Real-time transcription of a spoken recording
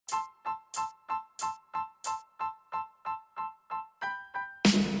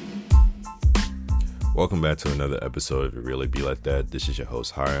Welcome back to another episode of It Really Be Like That. This is your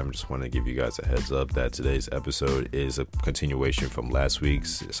host, Hiram. Just want to give you guys a heads up that today's episode is a continuation from last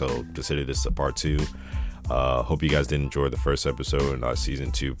week's, so consider this a part 2. Hope you guys did enjoy the first episode in our season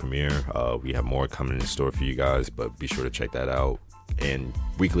 2 premiere. We have more coming in store for you guys, but be sure to check that out. And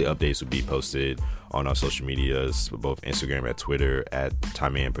weekly updates will be posted on our social medias, both Instagram and Twitter at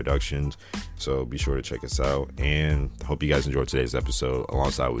Time Man Productions. So be sure to check us out. And hope you guys enjoyed today's episode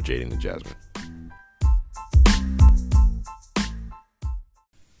alongside with Jaden and Jasmine.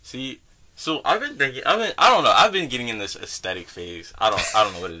 See, so I've been thinking, I've been getting in this aesthetic phase. I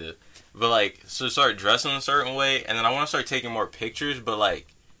don't know what it is. But like, so start dressing a certain way, and then I want to start taking more pictures, but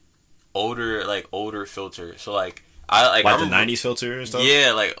like older filters. So like, I the 90s filter and stuff?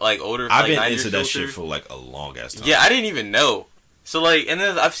 Yeah, like older. I've been 90s into that filter. shit for like a long ass time. Yeah, I didn't even know. So like, and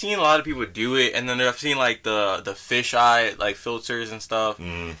then I've seen a lot of people do it, and then I've seen like the fisheye like filters and stuff,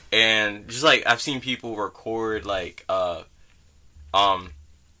 and just like I've seen people record like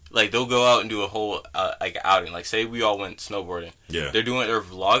like they'll go out and do a whole like outing. Like say we all went snowboarding. Yeah. They're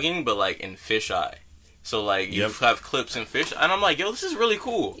vlogging, but like in fisheye. So like you have clips in fish, and I'm like, yo, this is really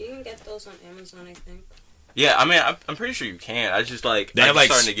cool. You can get those on Amazon, I think. Yeah, I mean, I'm pretty sure you can. I just like they have like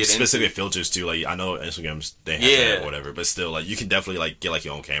starting to get specific filters too. Like I know Instagrams they have that or whatever, but still like you can definitely like get like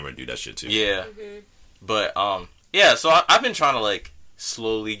your own camera and do that shit too. Yeah, but yeah. So I've been trying to like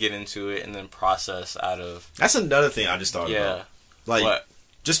slowly get into it and then process out of. That's another thing I just thought about. Like. What?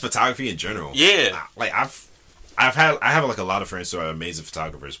 Just photography in general. Yeah. Like I have like a lot of friends who are amazing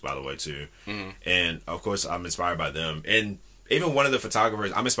photographers, by the way, too. And of course I'm inspired by them. And even one of the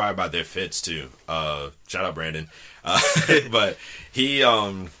photographers, I'm inspired by their fits too. Shout out Brandon. But he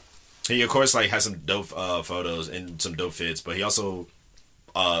of course like has some dope photos and some dope fits. But he also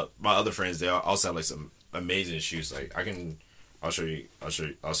my other friends, they also have like some amazing shoots. Like I'll show you. I'll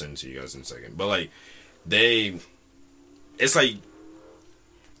send it to you guys in a second. But like it's like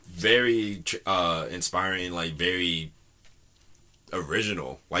very inspiring, like very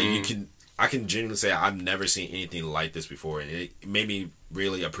original. Like I can genuinely say I've never seen anything like this before, and it made me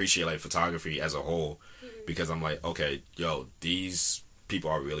really appreciate like photography as a whole, because I'm like, okay, yo, these people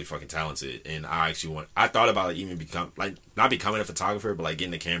are really fucking talented, and I thought about like even not becoming a photographer, but like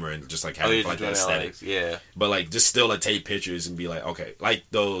getting the camera and just like having like that aesthetic, but like just still like take pictures and be like, okay, like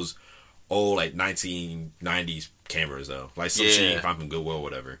those old like 1990s cameras though, like some shit you can find from Goodwill or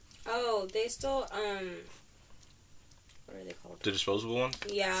whatever. Oh, they still what are they called? The disposable ones?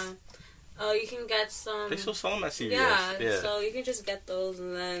 Yeah. Oh, you can get some. They still sell them at CVS. Yeah. So you can just get those,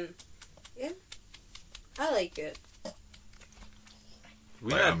 and then I like it.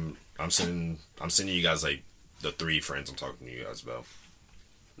 I'm sending you guys like the 3 friends I'm talking to you guys about.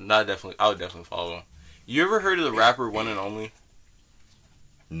 I would definitely follow them. You ever heard of the rapper One and Only?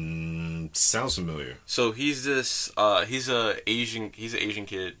 Sounds familiar. So he's this he's an Asian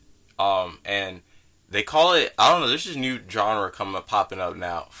kid, and they call it, I don't know, there's this new genre popping up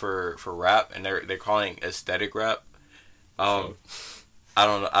now for rap, and they're calling aesthetic rap. I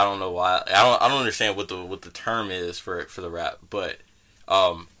don't know why. I don't understand what the term is for the rap, but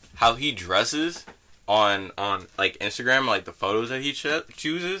how he dresses on like Instagram, like the photos that he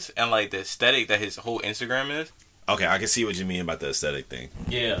chooses, and like the aesthetic that his whole Instagram is. Okay, I can see what you mean about the aesthetic thing.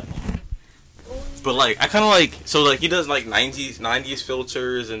 Yeah. But like I kind of like, so like he does like 90s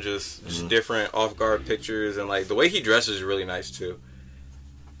filters and just different off guard pictures, and like the way he dresses is really nice too.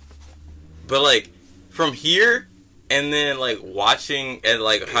 But like from here and then like watching and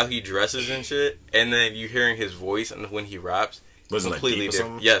like how he dresses and shit, and then you hearing his voice and when he raps, was completely like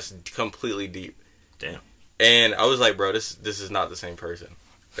different. Yes, completely deep. Damn. And I was like, bro, this is not the same person.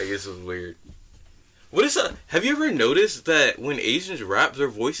 Like this is weird. Have you ever noticed that when Asians rap, their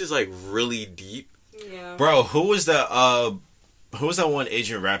voice is like really deep? Yeah. Bro, who was that one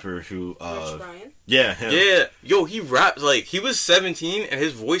Asian rapper who Rich Brian? Yeah, him. Yeah. Yo, he rapped like he was 17 and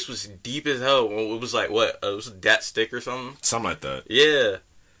his voice was deep as hell. It was like what? It was Dat Stick or something? Something like that. Yeah.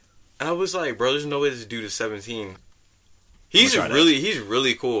 And I was like, bro, there's no way this dude is 17. He's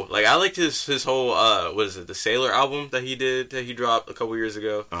really cool. Like I liked his whole what is it, the Sailor album that he dropped a couple years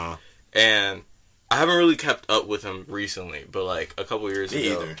ago. And I haven't really kept up with him recently, but like a couple years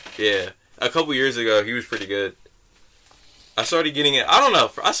ago. Either. Yeah. A couple years ago, he was pretty good. I started getting it. I don't know.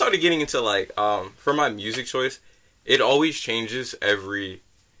 I started getting into like for my music choice, it always changes every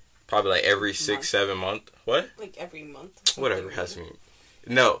 6-7 months. What? Like every month. Whatever has me.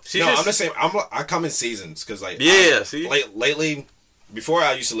 No. I'm just saying. I come in seasons because like see. Lately, before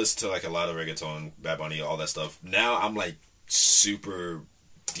I used to listen to like a lot of reggaeton, Bad Bunny, all that stuff. Now I'm like super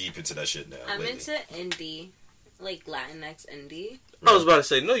deep into that shit now. I'm into indie. like Latinx indie. I was about to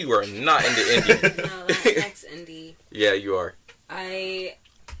say, no, you are not into indie. No, Latinx indie. Yeah, you are. I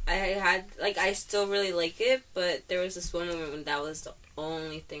had, like, I still really like it, but there was this one moment when that was the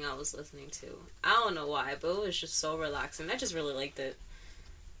only thing I was listening to. I don't know why, but it was just so relaxing. I just really liked it.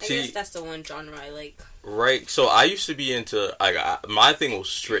 I guess that's the one genre I like. Right. So I used to be into, like, my thing was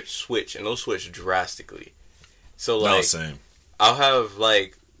switch, and they'll switch drastically. So, like, no, same. I'll have,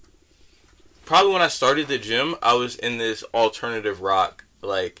 like, probably when I started the gym, I was in this alternative rock,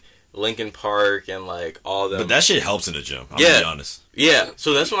 like Linkin Park and like all that. But that shit helps in the gym. I'm gonna be honest. Yeah,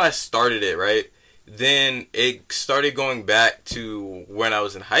 so that's when I started it, right? Then it started going back to when I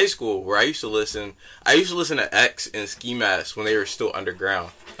was in high school, where I used to listen to X and Ski Mask when they were still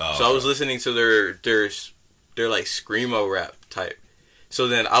underground. So I was listening to their like screamo rap type. So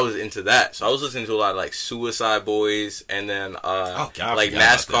then I was into that. So I was listening to a lot of like Suicide Boys, and then like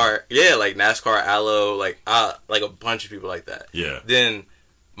NASCAR, like NASCAR Aloe, like a bunch of people like that. Yeah. Then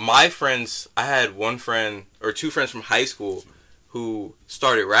my friends, I had one friend or two friends from high school who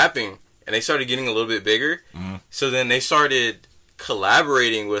started rapping, and they started getting a little bit bigger. Mm-hmm. So then they started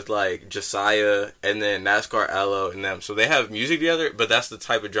collaborating with like Josiah and then NASCAR Aloe and them. So they have music together, but that's the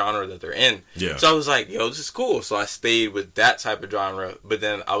type of genre that they're in. Yeah. So I was like, yo, this is cool. So I stayed with that type of genre, but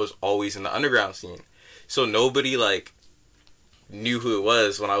then I was always in the underground scene. So nobody like knew who it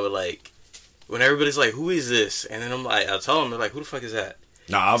was when I would like, when everybody's like, who is this? And then I'm like, I'll tell them, they're like, who the fuck is that?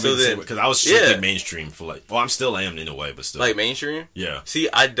 Nah, because I was strictly mainstream for like, well, I'm still am in a way, but still. Like mainstream? Yeah. See,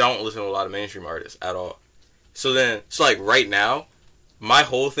 I don't listen to a lot of mainstream artists at all. So like right now, my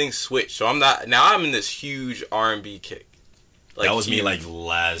whole thing switched. So I'm in this huge R&B kick. Like, that was me like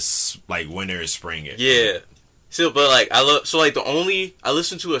last, like winter, spring. Yeah. So, but like I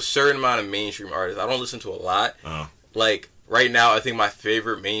listen to a certain amount of mainstream artists. I don't listen to a lot. Like right now, I think my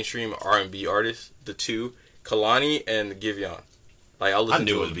favorite mainstream R&B artists, the two, Kalani and Giveon. Like I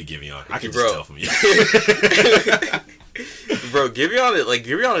knew it would be Giveon. I could just tell from you. Bro,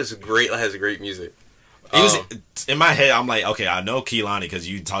 Giveon is great. Has great music. It was in my head. I'm like, okay, I know Kehlani because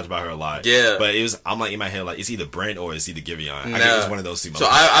you talked about her a lot. Yeah, but I'm like in my head, like it's either Brent or it's either Giveon. I think it's one of those two. So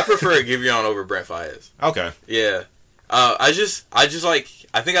I prefer Giveon over Brent Faiyaz. Okay. Yeah. I just like.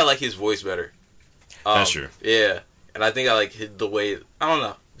 I think I like his voice better. That's true. Yeah, and I think I like the way. I don't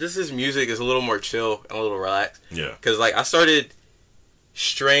know. Just his music is a little more chill and a little relaxed. Yeah. Because like I started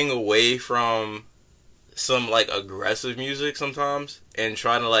straying away from some like aggressive music sometimes and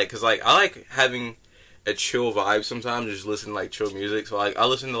trying to like, because like I like having a chill vibe sometimes, just listen to like chill music. So like I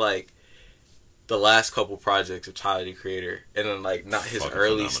listen to like the last couple projects of Tyler the Creator, and then like not his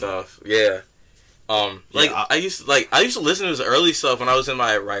early stuff. Yeah. I used to listen to his early stuff when I was in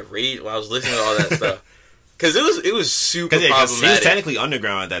my rate, when I was listening to all that stuff. Cause it was super problematic. He was technically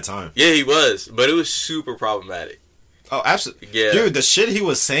underground at that time. Yeah, he was, but it was super problematic. Oh, absolutely. Yeah. Dude, the shit he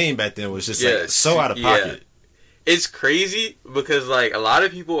was saying back then was just like so out of pocket. Yeah. It's crazy because like a lot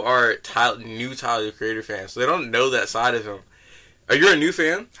of people are new Tyler the Creator fans, so they don't know that side of him. Are you a new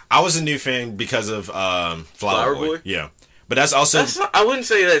fan? I was a new fan because of Flower Boy. Yeah, but that's also I wouldn't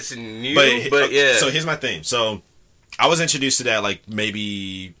say that's new, but yeah. So here's my thing. So I was introduced to that like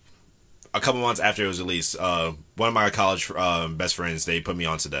maybe a couple months after it was released. One of my college best friends, they put me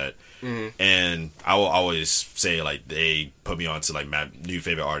onto that. Mm-hmm. And I will always say like they put me onto like my new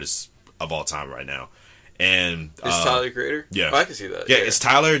favorite artists of all time right now. And it's Tyler the Creator? Yeah. Oh, I can see that. Yeah, it's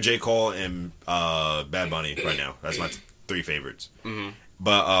Tyler, J. Cole, and Bad Bunny right now. That's my three favorites. Mm-hmm.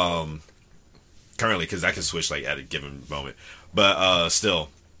 But currently, because I can switch like at a given moment. But still,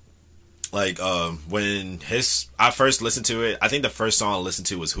 like when I first listened to it, I think the first song I listened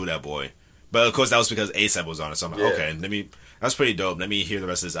to was Who That Boy. But of course, that was because A$AP was on it. So I'm like, okay, that's pretty dope. Let me hear the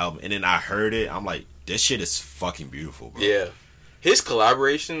rest of this album. And then I heard it. I'm like, this shit is fucking beautiful, bro. Yeah. His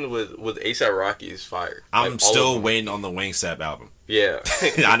collaboration with A$AP Rocky is fire. I'm still waiting on the Wingstop album. Yeah.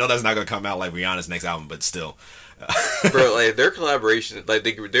 I know that's not going to come out like Rihanna's next album, but still. Bro, like, their collaboration, like,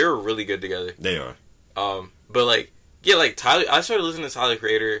 they were really good together. They are. But, like, yeah, like, Tyler, I started listening to Tyler the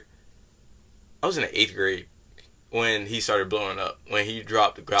Creator, I was in the 8th grade when he started blowing up. When he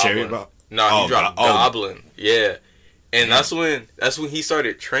dropped Goblin. He dropped Goblin. Yeah. And that's when he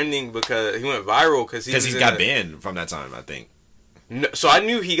started trending because he went viral because he got banned from that time, I think. No, so I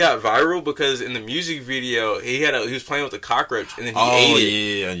knew he got viral because in the music video he was playing with a cockroach and then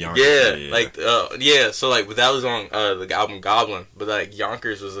he ate it. So like, but that was on the album Goblin, but like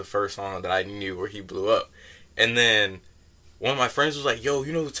Yonkers was the first song that I knew where he blew up, and then one of my friends was like, "Yo,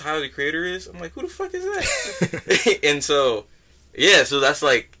 you know who Tyler the Creator is?" I'm like, "Who the fuck is that?" And so Yeah, so that's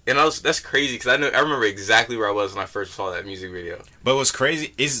like, and that's crazy because I remember exactly where I was when I first saw that music video. But what's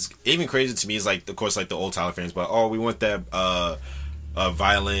crazy is even crazy to me is like, of course, like the old Tyler fans, but we want that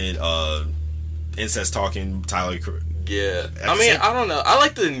violent incest talking Tyler. Yeah, I mean, I don't know. I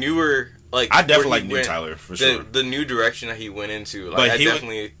like the newer. Like, I definitely like new Tyler for sure. The new direction that he went into, like,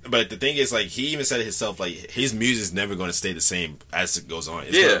 But the thing is, like, he even said it himself, like, his music is never going to stay the same as it goes on.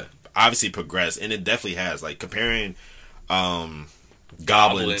 It's gonna obviously progress, and it definitely has. Like, comparing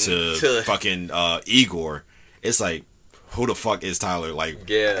Goblin to fucking Igor, it's like, who the fuck is Tyler? Like,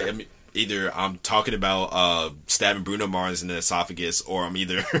 yeah. I mean, either I'm talking about stabbing Bruno Mars in the esophagus, or I'm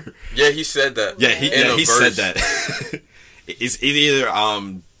either yeah, he said that. Yeah, he said that. It's either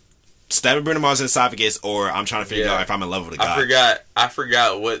stabbing Bruno Mars in the esophagus, or I'm trying to figure out if I'm in love with a guy. I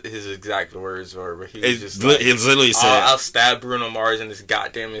forgot what his exact words were, but he was just like, he literally said, I'll stab Bruno Mars in his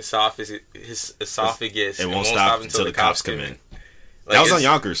goddamn esophagus. It won't stop until the cops come in. Like, that was on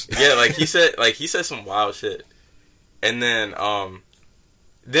Yonkers. Yeah, like he said some wild shit. And then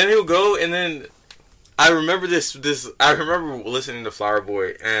he'll go, and then I remember I remember listening to Flower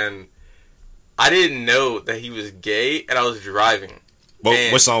Boy, and I didn't know that he was gay, and I was driving.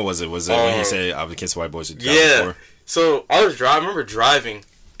 What song was it? Was it when he said, "I was against white boys"? Yeah. Before? So I remember driving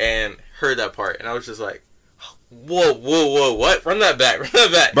and heard that part, and I was just like, "Whoa, what? Run that back,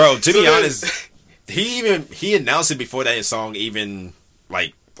 bro." To be honest, he announced it before that song even,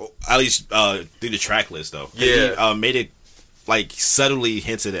 like, at least through the track list though. Yeah, he made it, like, subtly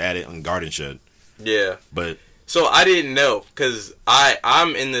hinted at it on Garden Shed. Yeah, but so I didn't know because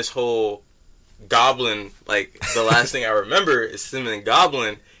I'm in this whole Goblin, like, the last thing I remember is him and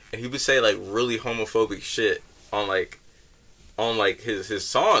Goblin, and he would say, like, really homophobic shit on his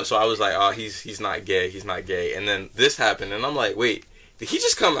song. So I was like, oh, he's not gay. And then this happened, and I'm like, wait, did he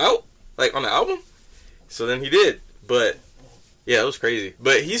just come out, like, on the album? So then he did. But yeah, it was crazy.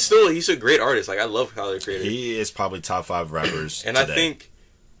 But he's a great artist. Like, I love Tyler the Creator. He is probably top 5 rappers and today. I think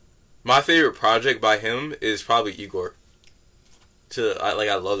my favorite project by him is probably Igor. I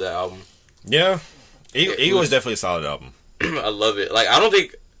love that album. Yeah, Igor is definitely a solid album. I love it. Like, I don't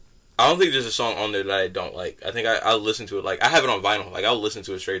think there's a song on there that I don't like. I think I'll listen to it. Like, I have it on vinyl. Like, I'll listen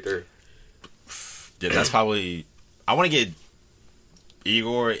to it straight through. Yeah, that's probably. I want to get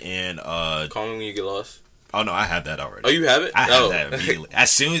Igor and Call Me When You Get Lost. Oh no, I have that already. Oh, you have it? I have that immediately. As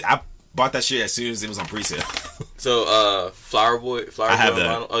soon as I bought that shit, as soon as it was on presale. So, Flower Boy I have Boy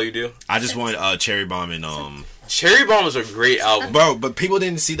that. vinyl? Oh, you do? I just want Cherry Bomb and Cherry Bomb is a great album, bro. But people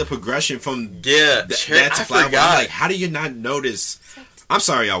didn't see the progression from that to Flower Boy. Forgot. Like, how do you not notice? I'm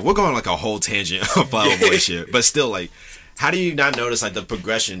sorry, y'all. We're going like a whole tangent of Flower Boy shit, but still, like, how do you not notice like the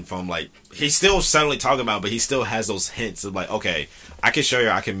progression from, like, he's still suddenly talking about, but he still has those hints of, like, okay, I can show you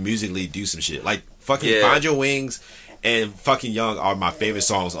I can musically do some shit. Like, fucking Find Your Wings and fucking Young are my favorite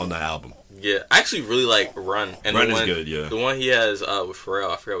songs on the album. Yeah, I actually really like Run. And Run is good, yeah. The one he has with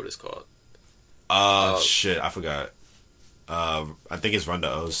Pharrell, I forgot what it's called. Shit, I forgot. I think it's Run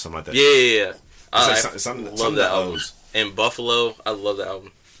the O's, something like that. Yeah. Love that album. And Buffalo, I love that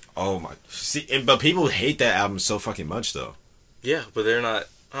album. Oh my! See, but people hate that album so fucking much, though. Yeah, but they're not.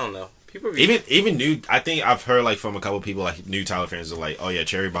 I don't know. People even new. I think I've heard, like, from a couple people, like, new Tyler fans are like, "Oh yeah,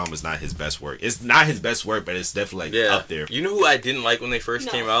 Cherry Bomb was not his best work." It's not his best work, but it's definitely, like, up there. You know who I didn't like when they first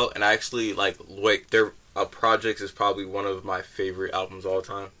came out, and I actually like their projects is probably one of my favorite albums of all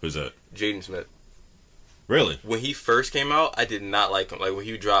time. Who's that? Jaden Smith. Really? When he first came out, I did not like him. Like, when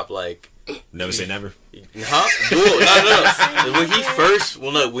he dropped, like, Never Say Never. Huh? No. When he first,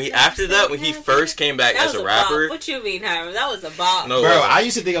 after that, when he first came back as a rapper. What you mean, Hiram? That was a bop. No, bro, I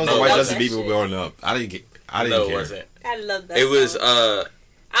used to think I was a white Justin Bieber growing up. I didn't No, care. It wasn't. I love that. It was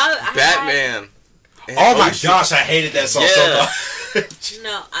Batman. Oh my gosh, I hated that song so much.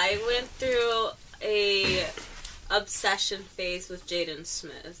 No, I went through a obsession phase with Jaden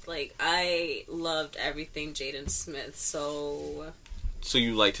Smith. Like, I loved everything Jaden Smith. So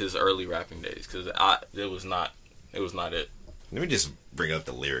you liked his early rapping days because it was not it. Let me just bring up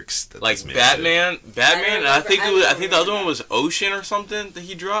the lyrics. Like Batman. And I think the other one was Ocean or something that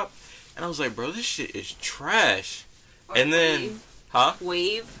he dropped, and I was like, bro, this shit is trash. And then,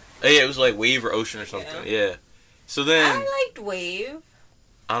 Wave. Oh, yeah, it was like Wave or Ocean or something. Yeah. So then I liked Wave.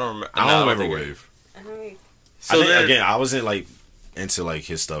 I don't remember. I don't remember Wave. So I think, again, I wasn't, like, into, like,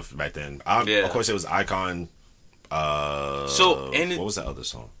 his stuff back then. Yeah. Of course, it was Icon. What was that other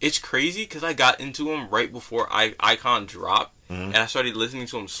song? It's crazy because I got into him right before Icon dropped, and I started listening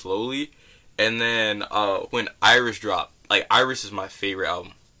to him slowly. And then when Iris dropped, like, Iris is my favorite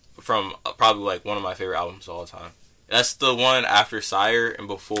album from probably, like, one of my favorite albums of all time. That's the one after Sire and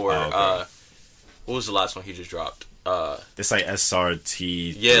before. What was the last one he just dropped? It's like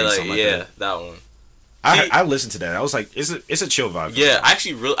SRT. Yeah, like, something yeah, that. that one. I listened to that. I was like, it's a chill vibe. Yeah,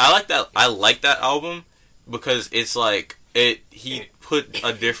 actually, I like that. I like that album because it's like he put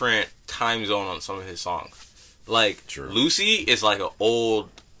a different time zone on some of his songs. Like True. Lucy is like an old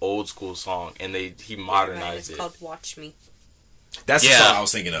school song, and he modernized It's called Watch Me. That's the song I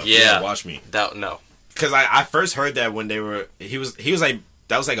was thinking of. Yeah, Watch Me. No. Because I first heard that when he was like,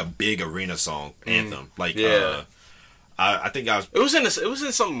 that was like a big arena song anthem. Like, yeah. I think It was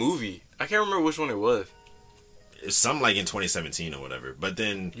in some movie. I can't remember which one it was. It's something like in 2017 or whatever. But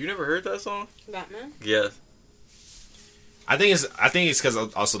then You never heard that song? Batman? Yes. I think it's because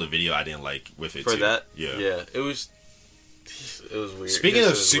also the video I didn't like with it For too. that? Yeah. Yeah. It was weird. Speaking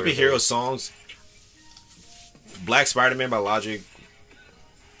of superhero songs, Black Spider-Man by Logic.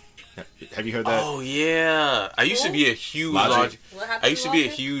 Have you heard that? Oh yeah. I used to be a huge Logic. What happened I used to be a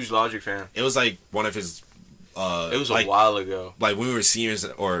Logic? huge Logic fan. It was like one of his. It was like, a while ago. Like when we were seniors,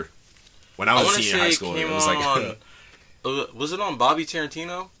 or when I was a senior in high school. It was like. Was it on Bobby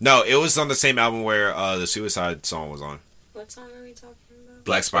Tarantino? No, it was on the same album where the Suicide song was on. What song are we talking about?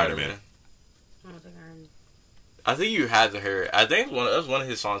 Black Spider-Man. I don't think I heard. I think you had to hear it. I think that was one of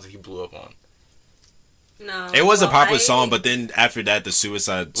his songs that he blew up on. No. It was a popular song, but then after that, the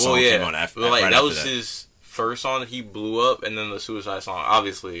Suicide song came on after. Like, right that after was his first song that he blew up, and then the Suicide song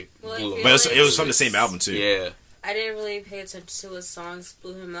obviously blew him But up. it was from the same album too. Yeah. I didn't really pay attention to his songs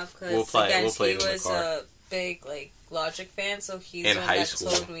blew him up because We'll play he it in the was car. a big Logic fan, so he's In the one high that school.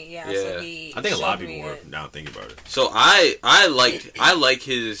 told me. Yeah, Yeah. so he. I think a lot of showed people me were it. now thinking about it. So I like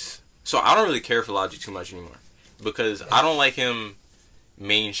his. So I don't really care for Logic too much anymore because I don't like him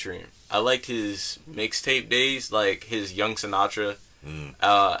mainstream. I liked his mixtape days, like his Young Sinatra,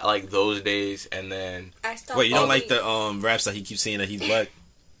 like those days, and then I stopped. Wait, you don't like the raps that he keeps saying that he's black?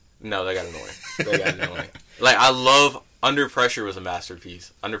 no, they got annoying. Like I love Under Pressure was a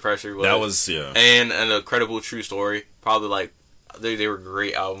masterpiece. Under Pressure was and an Incredible True Story. Probably like they were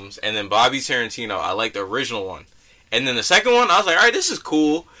great albums. And then Bobby Tarantino, I liked the original one. And then the second one, I was like, all right, this is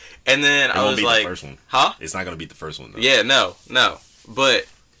cool. And then I was like, the first one. Huh? It's not gonna beat the first one though. Yeah, no. But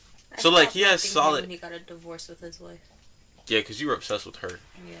I so like stopped he has liking him solid. When he got a divorce with his wife. Yeah, because you were obsessed with her.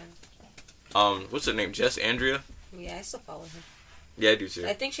 Yeah. What's her name? Jess Andrea. Yeah, I still follow her. Yeah, I do too.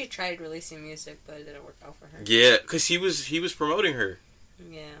 I think she tried releasing music, but it didn't work out for her. Yeah, because he was promoting her.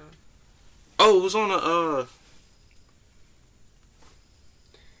 Yeah. Oh, it was on a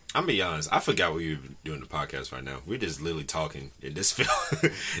I'm gonna be honest. I forgot we were doing the podcast right now. We're just literally talking. This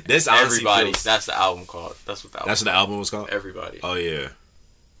this honestly Everybody. feels, That's the album called. That's what the album. That's what the album was called. Everybody. Oh yeah.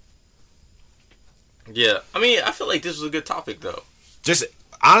 Yeah, I mean, I feel like this was a good topic though. Just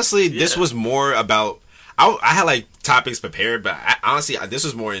honestly, this was more about. I had like topics prepared, but honestly, this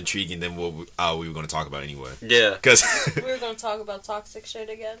was more intriguing than what we were going to talk about anyway. Yeah, because we were going to talk about toxic shit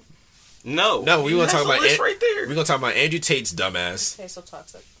again. No, we want to talk about right there. We're going to talk about Andrew Tate's dumbass. Okay, so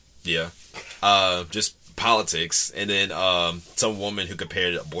toxic. Yeah, just politics, and then some woman who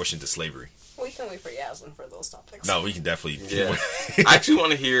compared abortion to slavery. We can wait for Yaslin for those topics. No, we can definitely. Yeah, I actually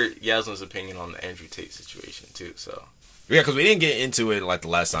want to hear Yaslin's opinion on the Andrew Tate situation too. So. Yeah, because we didn't get into it like the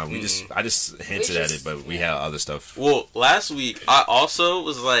last time. I just hinted at it, but we had other stuff. Well, last week I also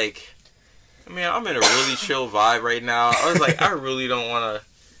was like, man, I'm in a really chill vibe right now. I was like, I really don't want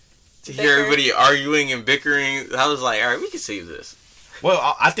to hear everybody arguing and bickering. I was like, all right, we can save this.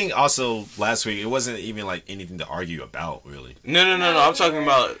 Well, I think also last week it wasn't even like anything to argue about, really. No. I'm talking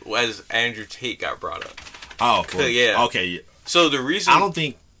about as Andrew Tate got brought up. Oh, cool. Yeah. Okay. So the reason I don't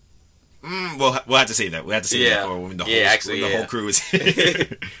think. We'll have to say that. We have to say that for when the whole crew is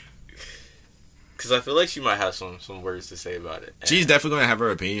here. Because I feel like she might have some words to say about it. She's definitely gonna have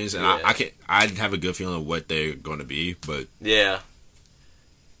her opinions, and I have a good feeling of what they're gonna be. But yeah,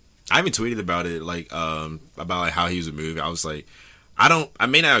 I even tweeted about it, like about how he was removed. I was like, I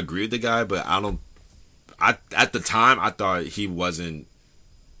may not agree with the guy, but at the time I thought he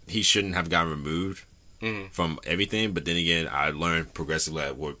shouldn't have gotten removed. Mm-hmm. From everything, but then again, I learned progressively.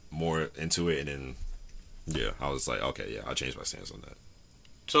 I worked more into it, and then I was like, okay, I'll change my stance on that.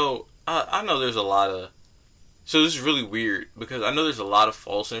 So I know there's a lot of. So this is really weird because I know there's a lot of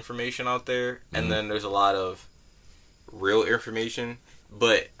false information out there, and then there's a lot of real information.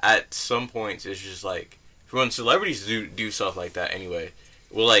 But at some points, it's just like when celebrities do stuff like that anyway.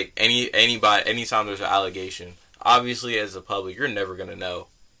 Well, like anytime there's an allegation, obviously as the public, you're never gonna know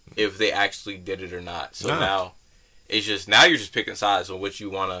if they actually did it or not. So now you're just picking sides on what you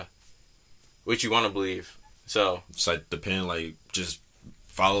wanna believe. So it's like depending, like just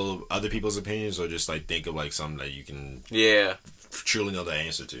follow other people's opinions, or just like think of like something that you can truly know the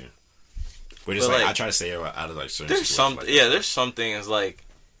answer to. We're just But, like, like, I try to stay out of like certain there's situations some like that. there's some things like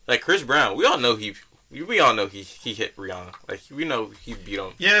Chris Brown. We all know he hit Rihanna. Like we know he beat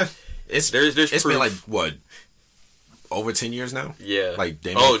him. Yeah, it's There's it's been proof. like what, over 10 years now. Yeah. Like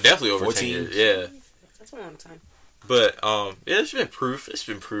damn Oh, near definitely over 14? 10 years. Yeah. That's a long time. But yeah, it's been proof. It's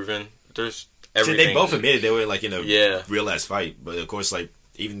been proven. There's Shit, everything. they both admitted they were like in a Yeah. real ass fight, but of course, like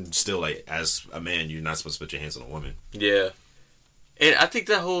even still, like as a man, you're not supposed to put your hands on a woman. Yeah. And I think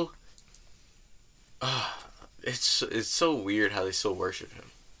that whole it's so weird how they still worship him.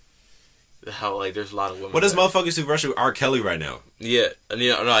 How like there's a lot of women. What does that- motherfuckers who worship R. Kelly right now? Yeah, and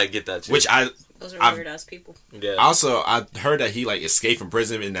no, I get that too. Which Those I've- are weird ass people. yeah. also I heard that he like escaped from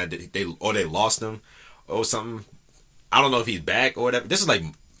prison and that they lost him or something. I don't know if he's back or whatever. This is like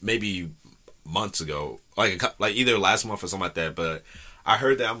maybe months ago, like either last month or something like that. But I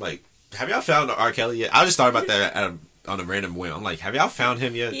heard that. I'm like, have y'all found R. Kelly yet? I just thought about that on a random whim. I'm like, have y'all found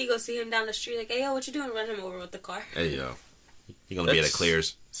him yet? You go see him down the street, like, hey, yo, what you doing? Run him over with the car. Hey yo, he gonna be at That's- a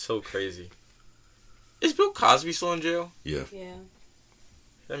Clears. So crazy. Is Bill Cosby still in jail? Yeah. Yeah,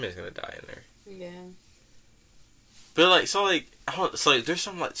 That man's gonna die in there. yeah. But like, so like, there's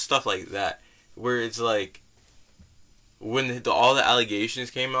some like stuff like that where it's like, when all the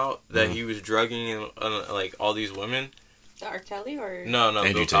allegations came out that Mhm. he was drugging and like all these women. The R. Kelly or No,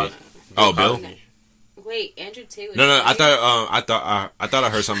 Andrew Bill Tate. Cosby. Oh, Bill? Cosby. wait, Andrew Tate. Was No, I gay? thought I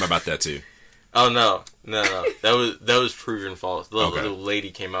heard something about that too. Oh no. That was proven false. The Okay. little lady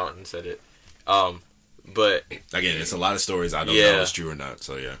came out and said it. But Again, it's a lot of stories I don't Yeah. know if it's true or not.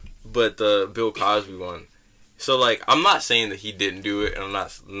 So yeah. but the Bill Cosby one. So like, I'm not saying that he didn't do it, and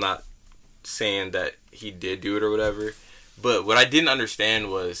I'm not saying that he did do it or whatever. But what I didn't understand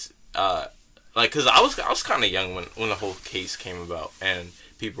was like, cause I was kind of young when the whole case came about, and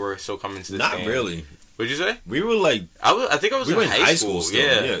people were so coming to the Not stand. really. What'd you say? We were like I think I was we in were in high school.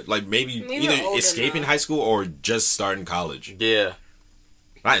 still. Yeah. Like maybe We were either older escaping now. high school or just starting college. Yeah.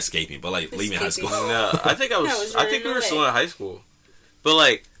 Not escaping, but like leaving high Escaping. school. No, I think I was. I was I think running we were away. still in high school, but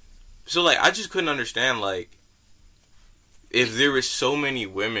like, so like, I just couldn't understand like, if there was so many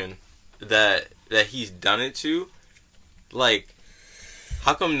women that he's done it to, like,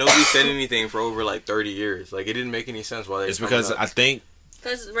 how come nobody said anything for over like 30 years? Like, it didn't make any sense why they. It's because I think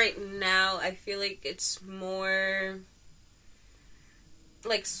Because right now, I feel like it's more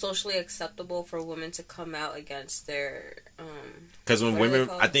like socially acceptable for women to come out against their because when what are they women,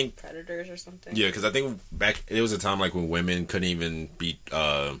 called? I think predators or something. yeah, because I think back there was a time like when women couldn't even be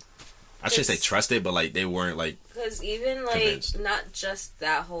I shouldn't say It's- trusted, but like they weren't like Because even like Convinced. not just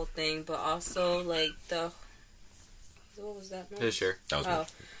that whole thing, but also like the what was that? Yeah, sure. that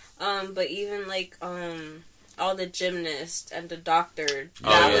was But even like all the gymnasts and the doctor Oh,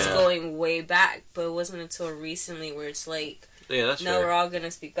 that was yeah. going way back, but it wasn't until recently where it's like Yeah, that's no, fair. we're all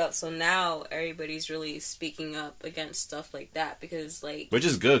gonna speak up. So now everybody's really speaking up against stuff like that because like which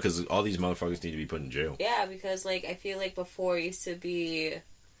is good because all these motherfuckers need to be put in jail. yeah, because like I feel like before it used to be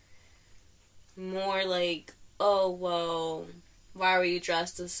more like, oh well, why were you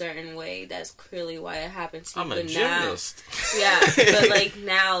dressed a certain way? That's clearly why it happened to you. I'm a But gymnast. yeah, but like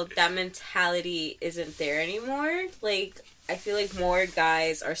now that mentality isn't there anymore. Like I feel like more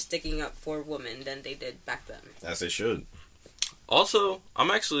guys are sticking up for women than they did back then. As they should. Also, I'm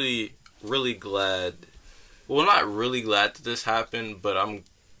actually really glad. Well, not really glad that this happened, but I'm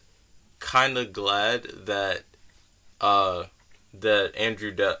kind of glad that that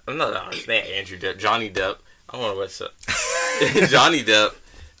Andrew Depp, no, it's not Andrew Depp, Johnny Depp. I don't know what's up. Johnny Depp,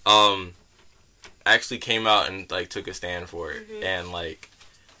 actually came out and like took a stand for it, and like,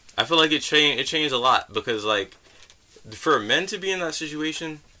 I feel like it changed a lot because like, for men to be in that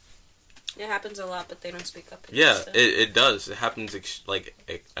situation. It happens a lot, but they don't speak up. Yeah, against it does. It happens and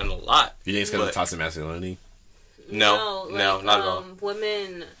a lot. You think it's because of But- toxic masculinity? No, not at all.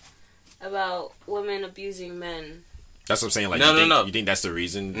 Women abusing men. That's what I'm saying. Like, No, you think, no. You think that's the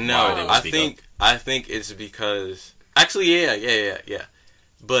reason? No, why they won't I speak think it's because actually, yeah.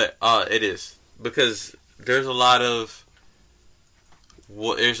 But it is because there's a lot of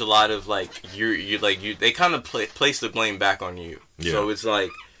like you they kind of place the blame back on you. Yeah. So it's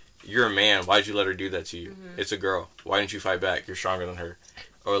like, you're a man. Why'd you let her do that to you? It's a girl. Why didn't you fight back? You're stronger than her.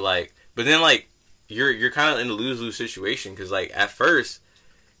 Or like, but then like you're kind of in a lose-lose situation because like at first,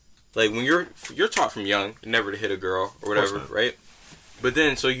 like when you're taught from young never to hit a girl or whatever, not. right? But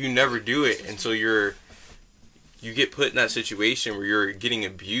then so you never do it, and so you get put in that situation where you're getting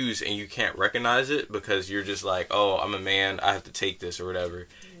abused and you can't recognize it because you're just like, oh, I'm a man, I have to take this or whatever.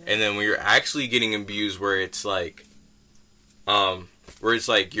 And then when you're actually getting abused, where it's like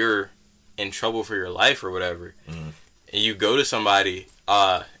you're in trouble for your life or whatever, and you go to somebody,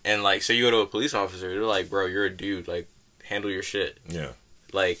 and like, say you go to a police officer, they're like, bro, you're a dude, like, handle your shit. Yeah.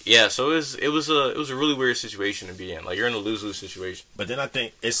 Like, yeah, so it was a really weird situation to be in. Like, you're in a lose-lose situation. But then I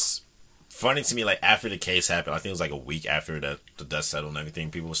think it's funny to me, like, after the case happened, I think it was like a week after the dust settled and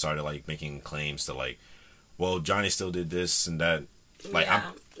everything, people started, like, making claims to, like, well, Johnny still did this and that. Like,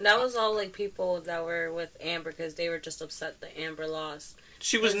 yeah, that was all, like, people that were with Amber, because they were just upset that Amber lost.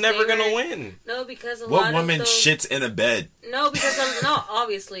 She was never gonna win. No, because what woman shits in a bed? No, because no,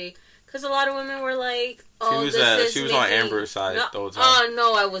 obviously. Because a lot of women were like, "Oh, she was on Amber's side the whole time." Oh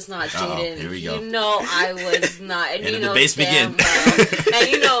no, I was not, Jaden. Here we go. You know, I was not, and the you know debates damn begin. well,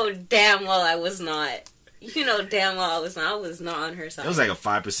 and you know damn well I was not. You know damn well I was not. I was not on her side. It was like a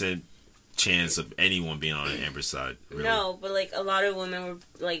 5% chance of anyone being on Amber's side. Really. No, but like a lot of women were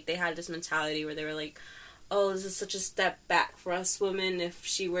like, they had this mentality where they were like, "Oh, this is such a step back for us women if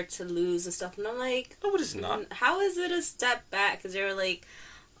she were to lose and stuff." And I'm like, no, it is not. How is it a step back? Because they were like,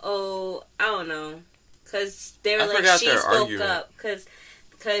 "Oh, I don't know," because they were like, she spoke up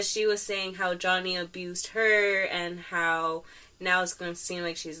because she was saying how Johnny abused her and how now it's going to seem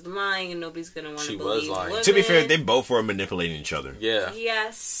like she's lying and nobody's going to want to believe women. To be fair, they both were manipulating each other. Yeah.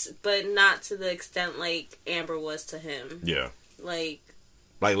 Yes, but not to the extent like Amber was to him. Yeah. Like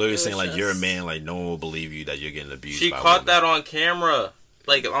literally saying like, you're a man, like no one will believe you that you're getting abused. She caught that on camera,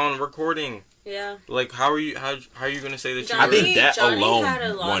 like on recording. Yeah. Like, how are you gonna say that? I think that alone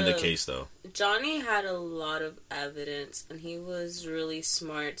won the case, though. Johnny had a lot of evidence, and he was really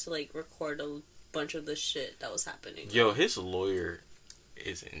smart to like record a bunch of the shit that was happening. Yo, his lawyer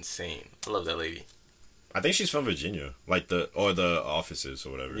is insane. I love that lady. I think she's from Virginia, like the offices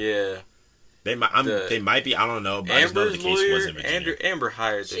or whatever. Yeah. They might be. I don't know. But Amber's I just know the case lawyer, was in Virginia. Amber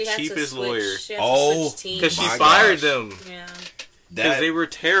hired the cheapest lawyer. Because she fired them. Yeah. Because they were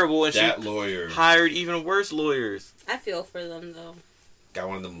terrible, and that she lawyer hired even worse lawyers. I feel for them though. Got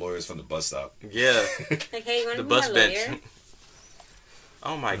one of them lawyers from the bus stop. Yeah. Like, hey, you want to the be bus my bench. lawyer?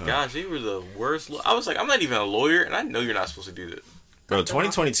 Oh my gosh, they were the worst. I was like, I'm not even a lawyer, and I know you're not supposed to do this. Bro,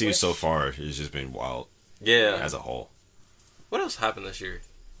 2022 so far has just been wild. Yeah. As a whole. What else happened this year?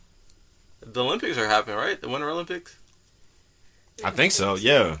 The Olympics are happening, right? The Winter Olympics? I think so,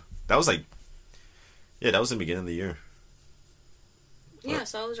 yeah. That was like... Yeah, that was the beginning of the year. Yeah,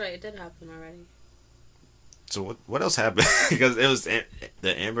 so I was right. It did happen already. So what else happened? Because it was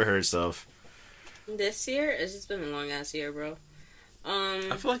the Amber Heard stuff. This year? It's just been a long-ass year, bro.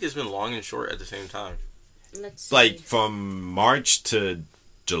 I feel like it's been long and short at the same time. Let's see. Like, from March to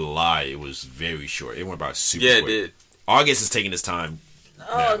July, it was very short. It went by super quick. It did. August is taking its time.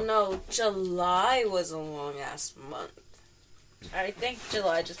 Oh, now. no. July was a long-ass month. I think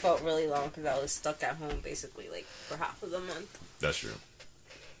July just felt really long because I was stuck at home, basically, like, for half of the month. That's true.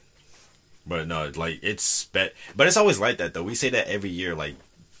 But no, like, but it's always like that, though. We say that every year, like,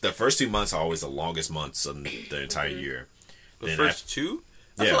 the first 2 months are always the longest months of the entire year. The first two?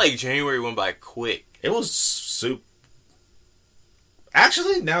 I Yeah. feel like January went by quick. It was super...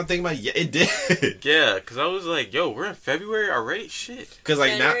 Actually, now I'm thinking about it, yeah, it did. Yeah, because I was like, yo, we're in February already? Shit. Because,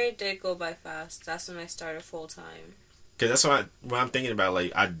 like, January did go by fast. That's when I started full-time. Because that's what I'm thinking about,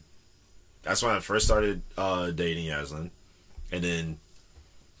 like, that's when I first started dating Yaslin. And then,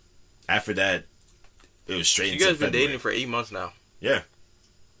 after that, it was straight into You guys been February. dating for 8 months now. Yeah.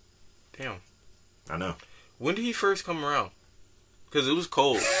 Damn. I know. When did he first come around? Because it was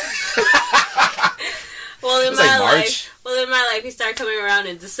cold. Well, in was like my March. life, he started coming around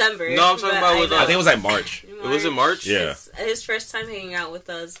in December. No, I'm talking about with I think it was like March. It was in March? Yeah. His first time hanging out with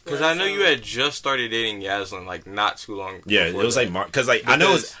us. Because I know you had just started dating Yaslin, like, not too long Yeah, it was that. like March. Because, like, I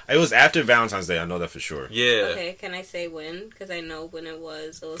know it was after Valentine's Day. I know that for sure. Yeah. Okay, can I say when? Because I know when it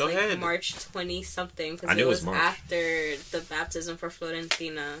was. It was Go like ahead. March 20-something. I Because knew it it was was March. after the baptism for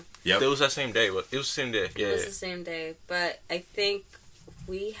Florentina. Yep. It was that same day. It was the same day. Yeah. It was the same day. But I think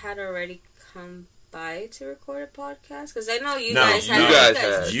we had already come by to record a podcast. Because I know you guys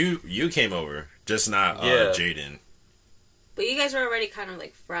had. You came over, just not Jaden. But you guys were already kind of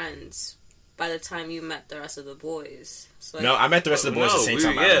like friends by the time you met the rest of the boys. So, like, No, I met the rest of the boys the same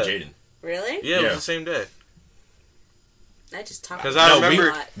time I met Jaden. Really? Yeah, it was the same day. I just talked. Because I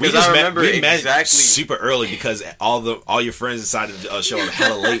remember. We met exactly super early because all your friends decided to show up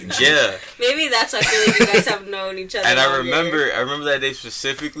hella late and shit. Yeah. Maybe that's why I feel like you guys have known each other. And I longer. remember that day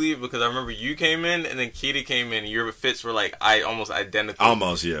specifically because I remember you came in and then Keita came in and your fits were like almost identical.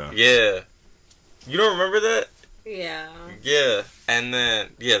 Almost, yeah. Yeah. You don't remember that? Yeah. Yeah. And then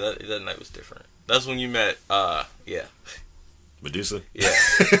that night was different. That's when you met yeah. Medusa? Yeah.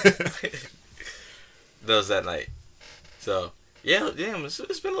 That was that night. So, yeah, damn,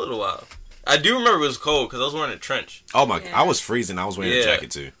 it's been a little while. I do remember it was cold because I was wearing a trench. Oh my! Yeah. I was freezing. I was wearing a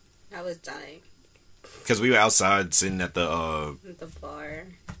jacket too. I was dying Because we were outside sitting at the. at the bar.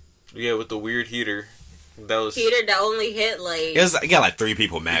 Yeah, with the weird heater. That was Heater that only hit like. It was. I got like 3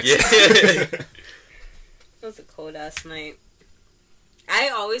 people max. Yeah. It was a cold ass night. I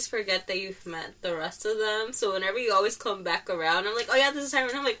always forget that you've met the rest of them, so whenever you always come back around, I'm like, oh yeah, this is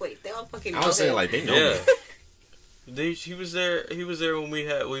Tyrone. I'm like, wait, they all fucking know I was saying him. like they know. Yeah. Me. He was there. He was there when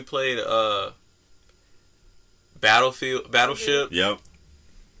we played Battleship. Yep.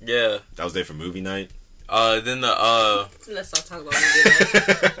 Yeah. That was there for movie night. Then the Let's not talk about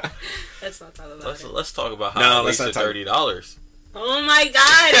it. Let's not talk about it. let's talk about how No, I let's not wasted $30. Oh my god,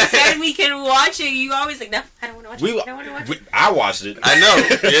 I said we can watch it. You always like, no, I don't want to watch it. I don't want to watch it. I watched it. I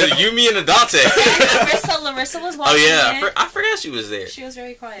know. Yeah, you, me, and Adante. Larissa was watching Oh yeah, it. I forgot she was there. She was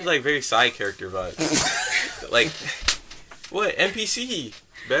very quiet. It was like very side character vibes. Like, what NPC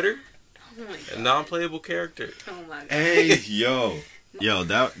better? Oh my A god. non-playable character. Oh my god. Hey, yo,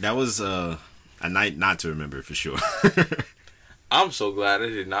 that was a night not to remember for sure. I'm so glad I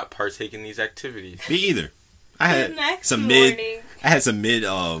did not partake in these activities. Me either. I had Next some morning, I had some mid.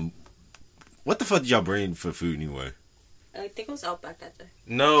 What the fuck did y'all bring for food anyway? I think it was Outback that day.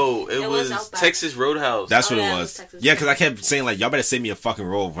 No, it was was Outback. Texas Roadhouse. That's Oh, what yeah, it it was. was Texas Yeah, because I kept saying like, y'all better send me a fucking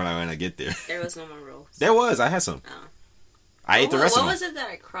roll when I get there. There was no more rolls. There was. I had some. Oh. I ate the rest of What them. was it that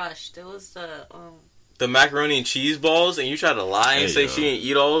I crushed? It was The macaroni and cheese balls, and you tried to lie and Hey, say yo. she didn't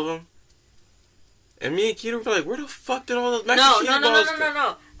eat all of them. And me and Keita were like, "Where the fuck did all those mac No. and cheese balls go?"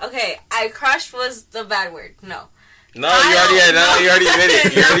 No. Okay, I crushed was the bad word. No. No, you already admitted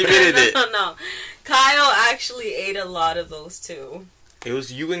it. You already admitted it. No. Kyle actually ate a lot of those too. It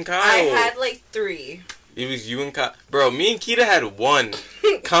was you and Kyle. I had like 3. It was you and Kyle. Bro, me and Keita had 1.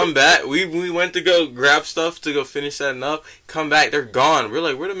 Come back. We went to go grab stuff to go finish setting up. Come back. They're gone. We're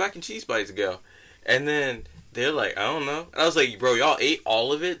like, where the mac and cheese bites go? And then they're like, I don't know. And I was like, bro, y'all ate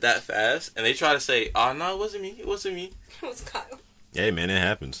all of it that fast? And they try to say, oh, no, it wasn't me. It wasn't me. It was Kyle. Hey man, it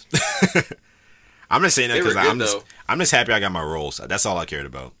happens. I'm just saying that They were because good, I'm just happy I got my rolls. That's all I cared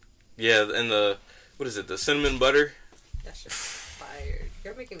about. Yeah, and what is it? The cinnamon butter? That shit's fired.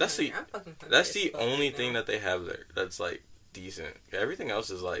 You're making That's me the- I'm fucking hungry That's as the fuck only right thing now. that they have there that's, like, decent. Everything else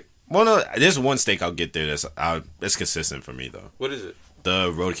is, like, Well, no, there's one steak I'll get there that's consistent for me though. what is it? The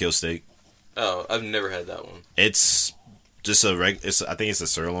roadkill steak. Oh, I've never had that one. It's just I think it's a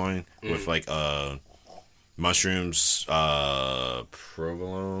sirloin with like mushrooms,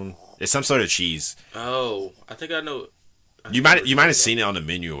 provolone. It's some sort of cheese. Oh, I think I know. You might have seen it on the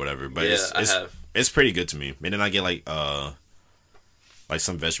menu or whatever, but Yeah, it's I have. it's pretty good to me. And then I get like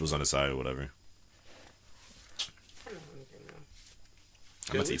some vegetables on the side or whatever. I'm hungry now.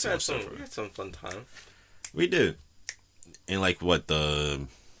 I'm gonna we eat some had stuff. we had some fun time. We did. In like what the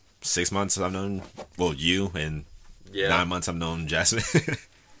 6 months I've known, well, you and Yeah. 9 months I've known Jasmine.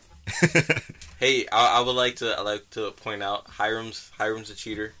 Hey, I would like to point out Hiram's a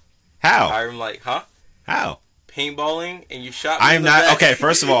cheater. How? Hiram huh? How? Paintballing and you shot me I in am the not back. okay.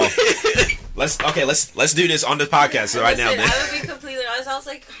 First of all, let's do this on the podcast right now. Listen, Then. I would be completely honest. I was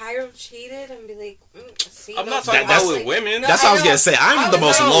like, Hiram cheated, and be like, see, I'm not those- talking that's- about with women. No, That's what I was know. gonna say. I'm I the was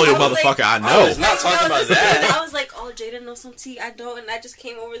most like- loyal I was like- motherfucker I I know. was not talking about listen, that. I was like, oh, Jada knows some tea. I don't, and I just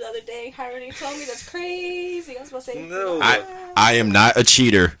came over the other day. Hiram ain't told me that's crazy. I was about to say, No. I am not a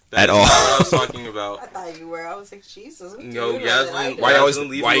cheater That's at all. not what I was talking about. I thought you were. I was like, Jesus. what No, you doing? Yasmin, I Why you always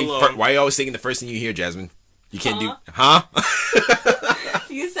Jasmine, leave it alone. why you always thinking the first thing you hear, Jasmine? You can't do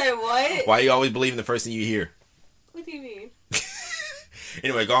You said what? Why you always believing the first thing you hear? What do you mean?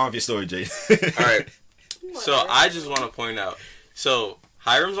 Anyway, go on with your story, Jay. All right. So Whatever. I just want to point out. So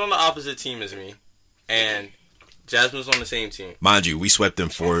Hiram's on the opposite team as me, and Jasmine's on the same team. Mind you, we swept them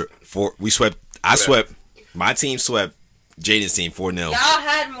I swept. My team swept Jaden's team 4-0. Y'all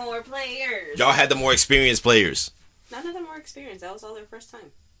had more players. Y'all had the more experienced players. None of them were experienced. That was all their first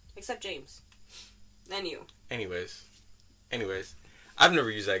time, except James. And you. Anyways, I've never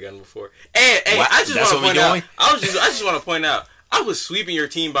used that gun before. And What? I just That's want to what we point out. going? I just want to point out. I was sweeping your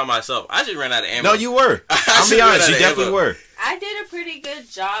team by myself. I just ran out of ammo. No, you were. I'll be should honest, run you out of definitely ammo. were. I did a pretty good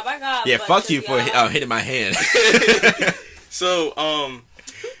job. I got. Yeah, a bunch fuck of you for y'all. hitting my hand. So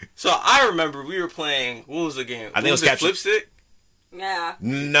I remember we were playing. What was the game? I think it was Flip Stick. Yeah,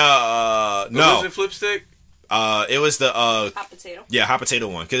 No, Was no. it Flip Stick? It was the hot potato. hot potato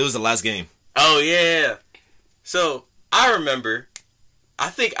one because it was the last game. Oh yeah. So I remember. I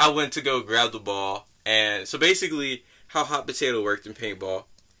think I went to go grab the ball, and so basically, how hot potato worked in paintball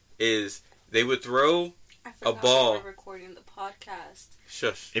is they would throw I forgot ball. we were recording the podcast.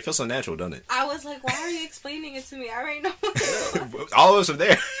 Shush. It feels so natural, doesn't it? I was like, why are you explaining it to me? I already know. All of us are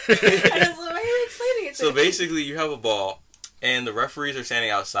there. I was like, why are you explaining it to So me? basically, you have a ball, and the referees are standing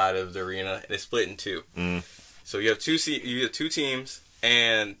outside of the arena, and it's split in two. Mm. So you have two teams,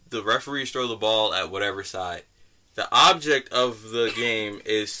 and the referees throw the ball at whatever side. The object of the game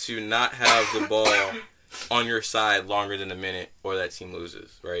is to not have the ball on your side longer than a minute, or that team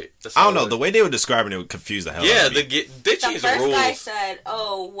loses. Right? I don't know. The way they were describing it would confuse the hell out of me. They changed the first rules. guy said,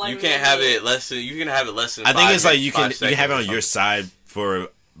 "Oh, 1 You minute." can't have it less than. You can have it less than. I think 5 it's like minutes, you can have it on 5 your seconds. side for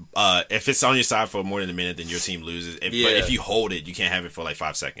if it's on your side for more than a minute, then your team loses. But Yeah. if you hold it, you can't have it for like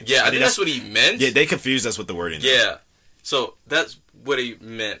 5 seconds. Yeah, I think that's what he meant. Yeah, they confused us with the wording. Yeah. So that's what he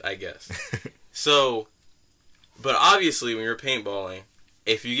meant, I guess. So, but obviously, when you're paintballing,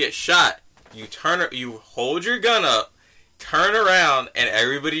 if you get shot, you hold your gun up, turn around, and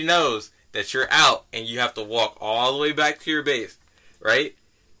everybody knows that you're out, and you have to walk all the way back to your base, right?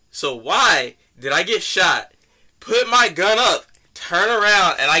 So why did I get shot, put my gun up, turn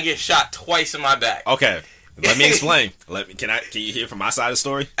around, and I get shot twice in my back? Okay, let me explain. Can you hear from my side of the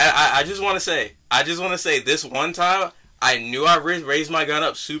story? I just want to say, this one time, I knew I raised my gun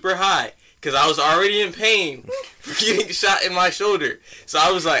up super high because I was already in pain for getting shot in my shoulder. So I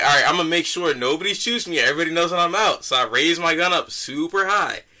was like, all right, I'm going to make sure nobody shoots me. Everybody knows when I'm out. So I raised my gun up super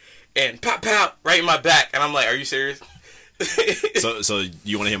high and pop, pop, right in my back. And I'm like, are you serious? So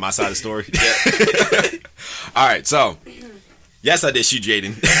you want to hear my side of the story? Yeah. All right, so yes, I did shoot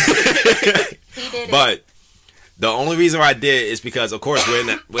Jaden. He did it. But the only reason why I did is because, of course, we're in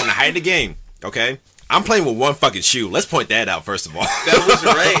the height of the game, okay? I'm playing with one fucking shoe. Let's point that out, first of all. That was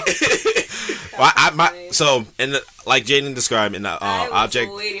right. So, like Jaden described in the I was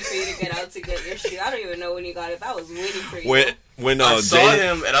object... waiting for you to get out to get your shoe. I don't even know when you got it, but I was waiting for you. When I saw Jaden,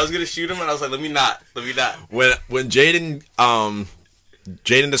 him and I was going to shoot him and I was like, let me not. when Jaden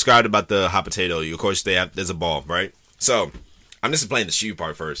described about the hot potato, of course there's a ball, right? So I'm just playing the shoe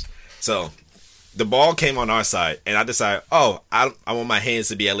part first. So the ball came on our side, and I decided, I want my hands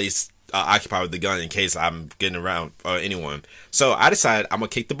to be at least occupied with the gun in case I'm getting around anyone. So I decided I'm gonna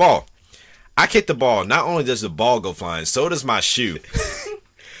kick the ball. I kick the ball. Not only does the ball go flying, so does my shoe.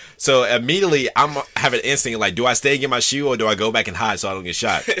 So immediately I'm having an instinct like, do I stay and get my shoe, or do I go back and hide so I don't get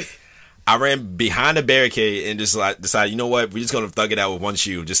shot? I ran behind the barricade and just like decided, you know what, we're just gonna thug it out with one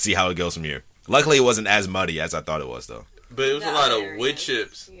shoe, just see how it goes from here. Luckily, it wasn't as muddy as I thought it was, though. But it was a lot of wood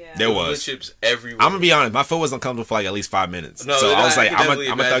chips. Yeah. There was wood chips everywhere. I'm gonna be honest, my foot was uncomfortable for like at least 5 minutes. No, so I was like, I I'm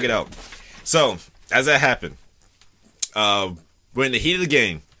can gonna thug it out. So as that happened, we're in the heat of the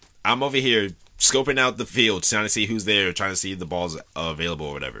game. I'm over here scoping out the field, trying to see who's there, trying to see if the ball's available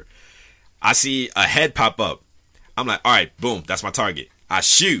or whatever. I see a head pop up. I'm like, all right, boom, that's my target. I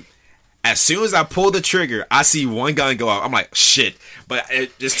shoot. As soon as I pull the trigger, I see one gun go off. I'm like, shit, but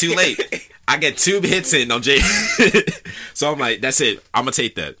it's too late. I get 2 hits in on Jay. So I'm like, that's it. I'm going to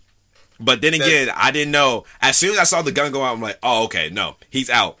take that. But then again, I didn't know. As soon as I saw the gun go out, I'm like, oh, okay, no, he's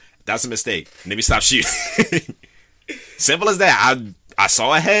out. That's a mistake. Let me stop shooting. Simple as that. I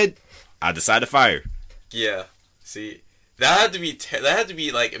saw a head. I decided to fire. Yeah. See, that had to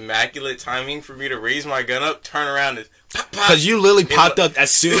be like immaculate timing for me to raise my gun up, turn around, and pop, pop. Because you literally popped up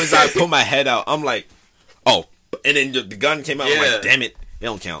as soon as I put my head out. I'm like, oh, and then the gun came out. I'm like, damn it, it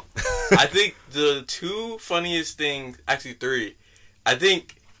don't count. I think the 2 funniest things, actually 3. I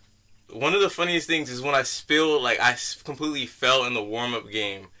think one of the funniest things is when I spilled, like I completely fell in the warm up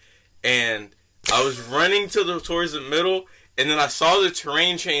game, and I was running towards the middle. And then I saw the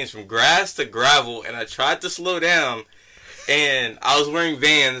terrain change from grass to gravel, and I tried to slow down, and I was wearing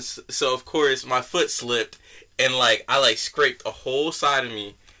Vans, so of course my foot slipped, and I scraped a whole side of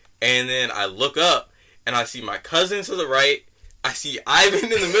me, and then I look up, and I see my cousin to the right, I see Ivan in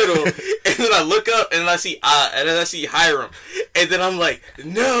the middle, and then I look up, and I see Hiram, and then I'm like,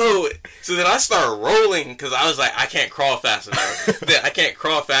 no! So then I start rolling, because I was like, I can't crawl fast enough. I can't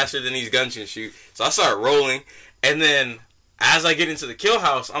crawl faster than these guns can shoot. So I start rolling, and then as I get into the kill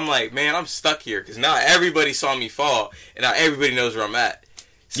house, I'm like, man, I'm stuck here, because now everybody saw me fall, and now everybody knows where I'm at.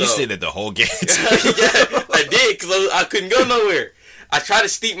 So, you stayed at the whole game. yeah, I did, because I couldn't go nowhere. I tried to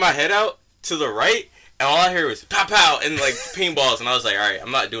sneak my head out to the right, and all I heard was pow pow and paintballs, and I was like, all right, I'm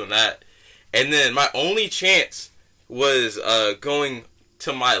not doing that. And then my only chance was going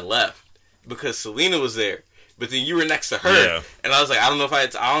to my left because Selena was there, but then you were next to her, and I was like, I don't know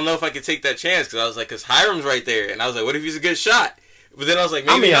if I could take that chance because I was like, because Hiram's right there, and I was like, what if he's a good shot? But then I was like,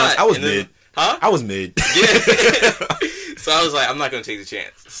 maybe not. I was mid. Huh? I was mid. Yeah. So I was like, I'm not gonna take the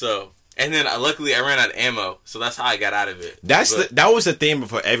chance. So. And then luckily I ran out of ammo, so that's how I got out of it. That was the theme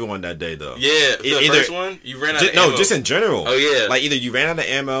for everyone that day, though. Yeah, the first one you ran out of ammo. No, just in general. Oh yeah, like either you ran out of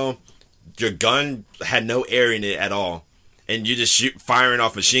ammo, your gun had no air in it at all, and you just firing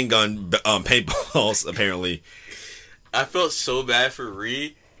off machine gun paintballs. Apparently, I felt so bad for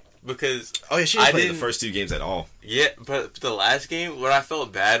Ree because she didn't play the first 2 games at all. Yeah, but the last game, what I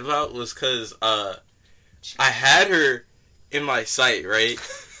felt bad about was because I had her in my sight, right?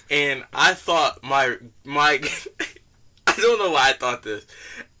 And I thought my I don't know why I thought this.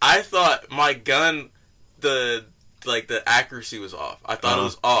 I thought my gun, the accuracy was off. I thought it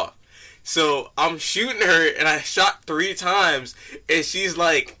was off. So I'm shooting her, and I shot 3 times, and she's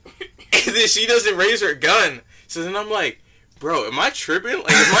like, and then she doesn't raise her gun. So then I'm like, bro, am I tripping?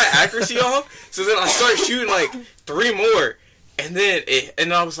 Like, is my accuracy off? So then I start shooting like 3 more, and then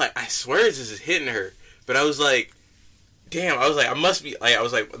I was like, I swear this is hitting her, but I was like, damn, I was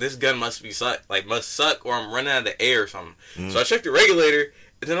like, this gun must suck, or I'm running out of air or something. So I checked the regulator,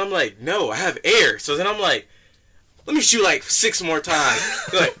 and then I'm like, no, I have air. So then I'm like, let me shoot like 6 more times.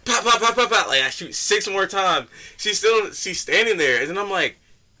 Like, pop, pop, pop, pop, pop. Like, I shoot 6 more times. She's standing there, and then I'm like,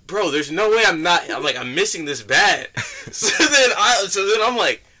 bro, there's no way I'm missing this bad. So then I'm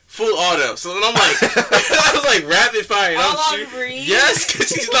like, full auto. So then I'm like, I was like rapid fire. All on Reed? Yes, because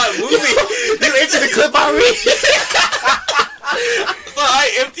she's not moving. You emptied the clip on Reed? So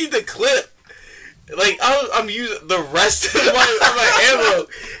I emptied the clip. Like, I'm using the rest of my ammo.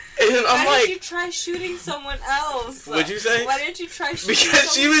 And then I'm why like, did you try shooting someone else? What'd you say? Why didn't you try shooting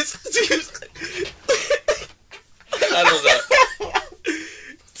because she was I don't know.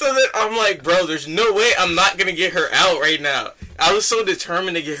 So then I'm like, bro, there's no way I'm not gonna get her out right now. I was so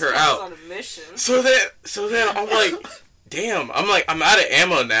determined to get her out. On a mission. So then I'm like, damn. I'm like, I'm out of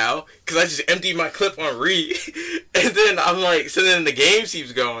ammo now because I just emptied my clip on Ree. And then I'm like, so then the game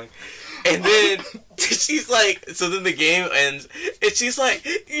keeps going. And then she's like, so then the game ends, and she's like,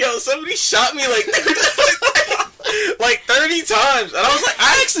 yo, somebody shot me like 30 times. And I was like,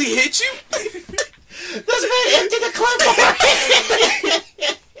 I actually hit you? This man emptied the clip.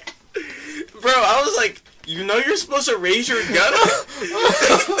 Bro, I was like, you know you're supposed to raise your gun up?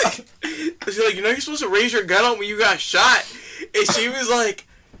 She's like, you know you're supposed to raise your gun up when you got shot? And she was like,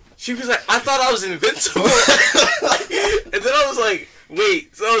 I thought I was invincible. And then I was like,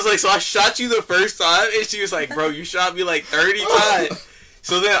 wait. So I was like, so I shot you the first time? And she was like, bro, you shot me like 30 times.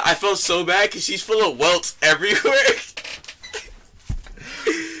 So then I felt so bad because she's full of welts everywhere.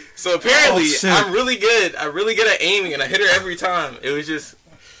 So apparently, I'm really good. I'm really good at aiming, and I hit her every time. It was just...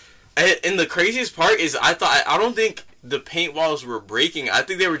 And the craziest part is I don't think the paintballs were breaking. I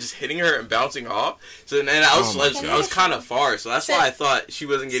think they were just hitting her and bouncing off. So then I was kind of far. So that's why I thought she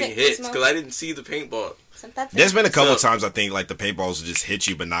wasn't getting hits, because I didn't see the paintball. There's been a couple times I think like the paintballs just hit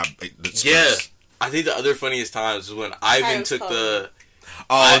you, but not. Yeah, I think the other funniest times was when Ivan took the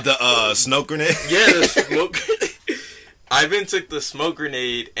smoke grenade. Yeah, the smoke. Ivan took the smoke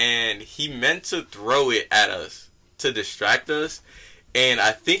grenade and he meant to throw it at us to distract us. And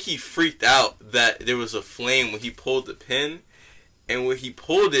I think he freaked out that there was a flame when he pulled the pin. And when he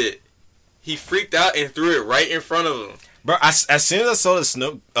pulled it, he freaked out and threw it right in front of him. Bro, as soon as I saw the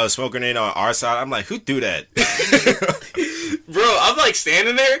smoke grenade on our side, I'm like, who threw that? Bro, I'm like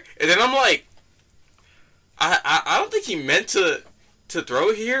standing there, and then I'm like, I don't think he meant to throw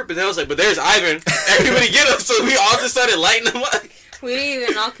it here. But then I was like, but there's Ivan. Everybody get him. So we all just started lighting him up. We didn't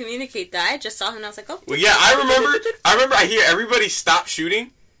even all communicate that. I just saw him and I was like, oh. Well, yeah, I remember I hear everybody stop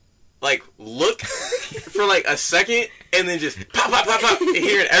shooting, like, look for, like, a second, and then just pop, pop, pop, pop, and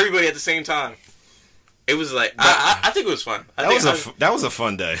hearing everybody at the same time. It was, like, I think it was fun. That was a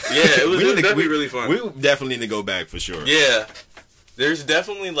fun day. Yeah, it was definitely really fun. We definitely need to go back, for sure. Yeah. There's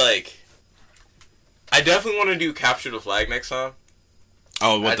definitely, like, I definitely want to do Capture the Flag next time.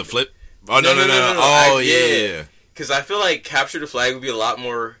 Oh, the flip? Oh, no. Oh, yeah. Because I feel like Capture the Flag would be a lot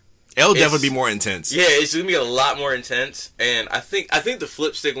more... It'll definitely be more intense. Yeah, it's going to be a lot more intense. And I think the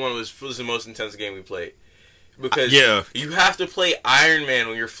flip stick one was the most intense game we played. Because you have to play Iron Man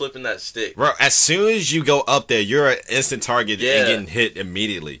when you're flipping that stick. Bro, as soon as you go up there, you're an instant target and getting hit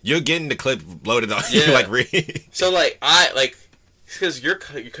immediately. You're getting the clip loaded on you like Reed. So, like, because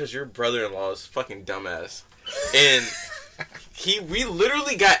your brother-in-law is fucking dumbass. And... We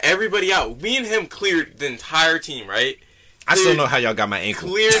literally got everybody out. Me and him cleared the entire team, right? I still know how y'all got my ankle.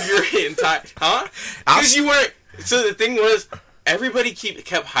 Cleared your entire... Huh? Because you weren't... So the thing was, everybody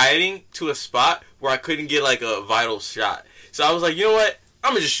kept hiding to a spot where I couldn't get, like, a vital shot. So I was like, you know what?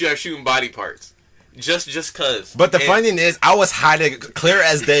 I'm going to just start shooting body parts. Just cause. But the funny thing is, I was hiding clear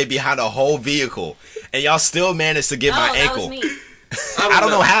as day behind a whole vehicle. And y'all still managed to get my ankle. That was me. I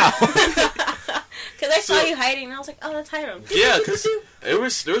don't know how. Because I saw you hiding, and I was like, oh, that's Hiram. Yeah, because there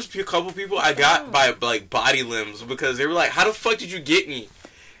was a couple people I got by like body limbs because they were like, how the fuck did you get me?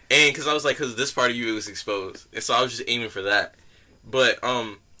 And because I was like, because this part of you was exposed, and so I was just aiming for that. But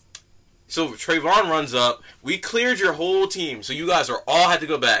so Trayvon runs up. We cleared your whole team, so you guys all had to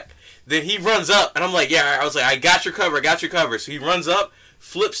go back. Then he runs up, and I'm like, yeah. I was like, I got your cover. So he runs up,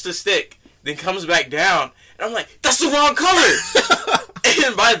 flips the stick, then comes back down, and I'm like, that's the wrong color.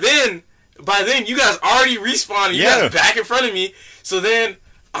 And by then, you guys already respawned. You guys back in front of me. So then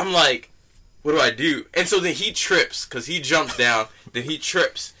I'm like, what do I do? And so then he trips because he jumps down. Then he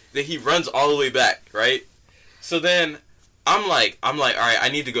trips. Then he runs all the way back. Right. So then I'm like, all right, I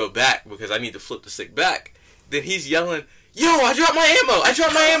need to go back because I need to flip the stick back. Then he's yelling, yo, I dropped my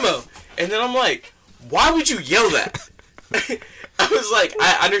ammo. And then I'm like, why would you yell that? I was like,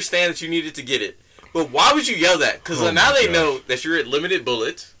 I understand that you needed to get it, but why would you yell that? Because now they know that you're at limited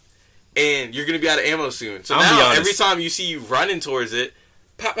bullets, and you're going to be out of ammo soon. So now every time you see you running towards it,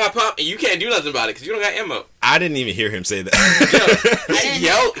 pop, pop, pop, and you can't do nothing about it because you don't got ammo. I didn't even hear him say that.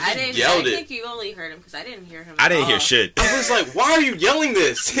 I think you only heard him because I didn't hear him. I didn't hear shit. I was like, why are you yelling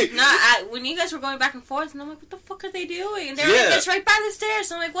this? When you guys were going back and forth, and I'm like, what the fuck are they doing? And they're like, it's right by the stairs.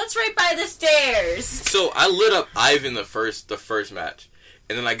 So I'm like, what's right by the stairs? So I lit up Ivan the first match,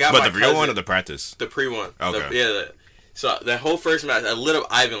 and then I got the real one or the practice? The pre-one. Okay. So that whole first match, I lit up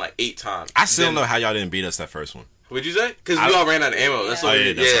Ivan like 8 times. I still don't know how y'all didn't beat us that first one. What'd you say? Because we all ran out of ammo. That's what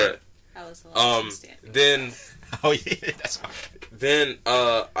we did. Yeah. That was then. Oh yeah, that's fine. Then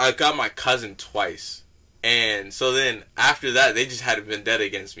I got my cousin twice, and so then after that they just had a vendetta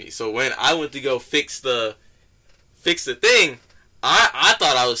against me. So when I went to go fix the thing, I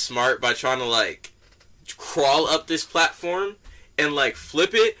thought I was smart by trying to like crawl up this platform and like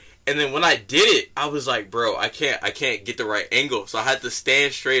flip it. And then when I did it, I was like, bro, I can't get the right angle. So I had to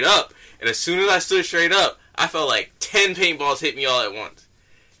stand straight up. And as soon as I stood straight up, I felt like 10 paintballs hit me all at once.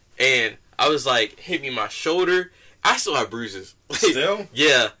 And I was like, hit me in my shoulder. I still have bruises. Still?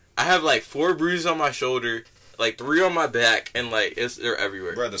 Yeah. I have like 4 bruises on my shoulder, like 3 on my back, and like they're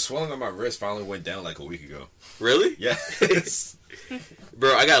everywhere. Bro, the swelling on my wrist finally went down like a week ago. Really? Yeah.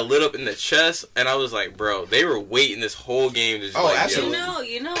 Bro, I got lit up in the chest, and I was like, bro, they were waiting this whole game to just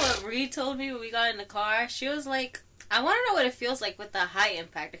absolutely. You know what Reed told me when we got in the car? She was like, I want to know what it feels like with the high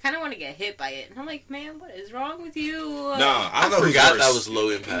impact. I kind of want to get hit by it. And I'm like, man, what is wrong with you? No, I don't know who's forgot worse. That was low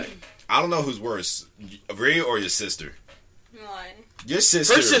impact. I don't know who's worse, Reed or your sister. Why? Your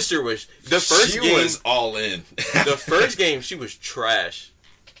sister. Her sister was the first game. She was all in. The first game, she was trash.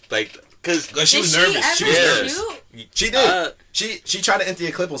 Like, because she was nervous. She was nervous. She did. She tried to empty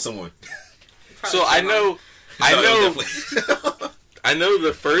a clip on someone. So I know. I know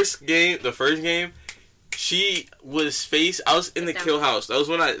the first game. She was I was in the kill house. That was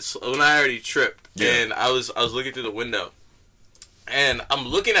when I already tripped, and I was looking through the window, and I'm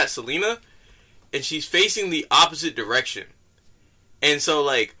looking at Selena, and she's facing the opposite direction, and so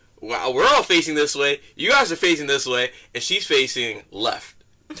like we're all facing this way. You guys are facing this way, and she's facing left,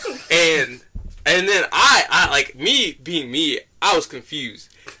 and then I like me being me. I was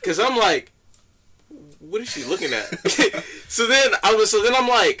confused because I'm like, what is she looking at? So then I'm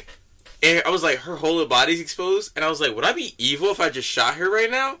like. And I was like, her whole body's exposed, and I was like, would I be evil if I just shot her right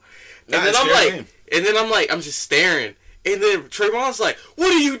now? And then I'm like, I'm just staring, and then Trayvon's like,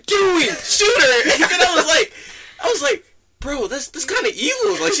 what are you doing? Shoot her! And then I was like, bro, that's kind of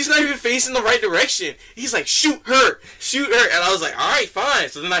evil. Like she's not even facing the right direction. He's like, shoot her, and I was like, all right, fine.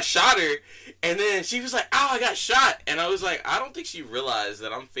 So then I shot her, and then she was like, ow, I got shot, and I was like, I don't think she realized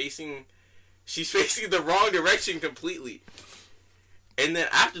that she's facing the wrong direction completely. And then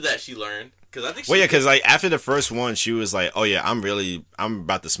after that, she learned because I think. Because like after the first one, she was like, "Oh yeah, I'm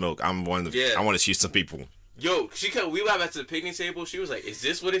about to smoke. I want to shoot some people." Yo, we went back to the picnic table. She was like, "Is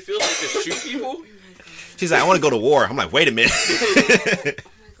this what it feels like to shoot people?" She's like, "I want to go to war." I'm like, "Wait a minute." Oh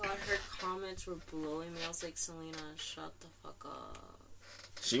my god, her comments were blowing me. I was like, "Selena, shut the fuck up."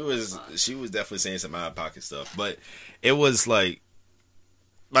 She was definitely saying some out of pocket stuff, but it was like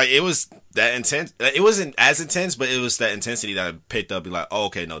it was that intense. It wasn't as intense, but it was that intensity that I picked up. Be like, oh,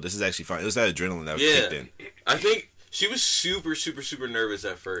 okay, no, this is actually fun. It was that adrenaline that kicked in. I think she was super, super, super nervous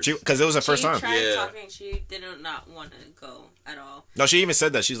at first. Because it was her first time. She tried talking. She did not want to go at all. No, she even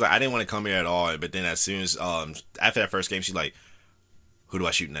said that. She's like, I didn't want to come here at all. But then as soon as, after that first game, she's like, who do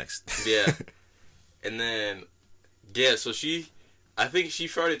I shoot next? Yeah. And then, so I think she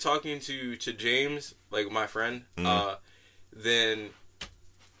started talking to James, like my friend. Mm-hmm. Then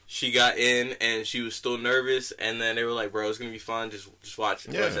she got in and she was still nervous, and then they were like, bro, it's gonna be fun, just watch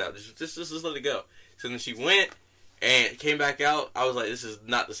it, watch it out, just let it go. So then she went, and came back out. I was like, this is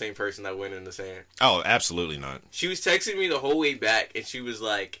not the same person that went in the sand. Oh, absolutely not. She was texting me the whole way back, and she was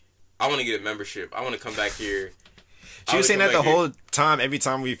like, I want to get a membership. I want to come back here. She was saying that the whole time, every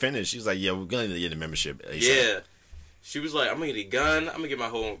time we finished. She was like, yeah, we're going to get a membership. Yeah. She was like, I'm going to get a gun. I'm going to get my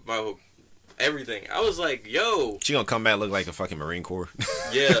whole everything. I was like, yo. She going to come back look like a fucking Marine Corps.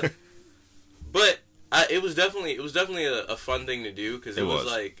 Yeah. But it was definitely a fun thing to do, because it was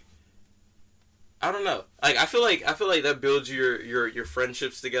like, I don't know. Like I feel like that builds your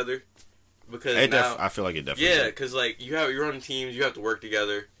friendships together, because I feel like it definitely. Yeah, because like you're on teams, you have to work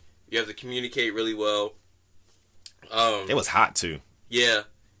together, you have to communicate really well. It was hot too. Yeah,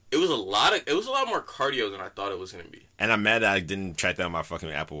 it was a lot more cardio than I thought it was gonna be. And I'm mad that I didn't track down my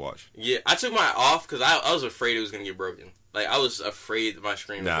fucking Apple Watch. Yeah, I took mine off because I was afraid it was gonna get broken. Like I was afraid that my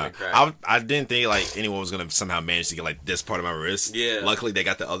screen was gonna crack. I didn't think like anyone was gonna somehow manage to get like this part of my wrist. Yeah. Luckily they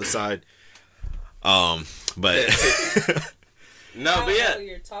got the other side. But no, but yeah,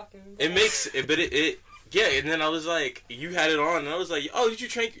 you're talking about. It makes it, but it yeah. And then I was like, you had it on, and I was like, oh, did you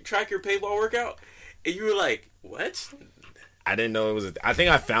track your paintball workout? And you were like, what? I didn't know it was. I think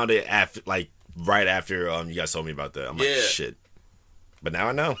I found it after, like right after you guys told me about that. I'm like, shit. But now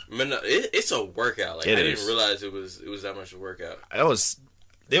I know. Man, no, it's a workout. Like I didn't realize it was that much of a workout. It was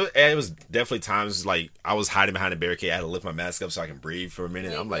definitely times like I was hiding behind a barricade. I had to lift my mask up so I can breathe for a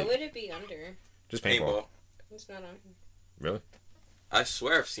minute. Wait, I'm like, what would it be under? Just paintball. It's not on. Really? I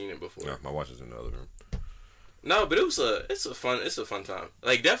swear I've seen it before. No, my watch is in the other room. No, but it's a fun time.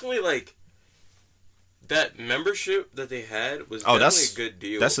 Like definitely like that membership that they had was definitely a good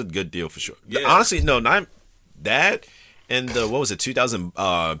deal. That's a good deal for sure. Yeah. Honestly, no, not that and the what was it, 2,000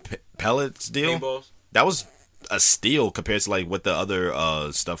 pellets deal? Paintballs. That was a steal compared to like what the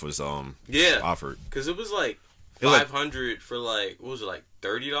other stuff was offered. Because it was like $500 for like what was it, like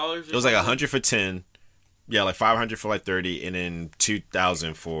 $30? It was like 100 for 10. Yeah, like 500 for like 30, and then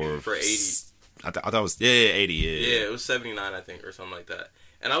 2,000 for 80. I thought it was 80. Yeah, it was 79, I think, or something like that.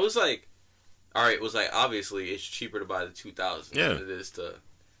 And I was like, all right, it was like obviously it's cheaper to buy the 2,000 than it is to,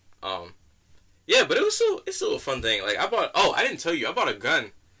 yeah, but it's still a fun thing. Like I didn't tell you, I bought a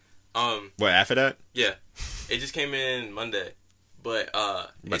gun. What, after that? Yeah, it just came in Monday. But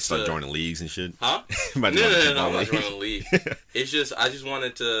you about to start joining leagues and shit? Huh? No, I'm not joining a league. It's just I just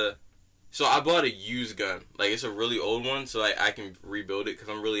wanted to. So I bought a used gun. Like it's a really old one, so I can rebuild it because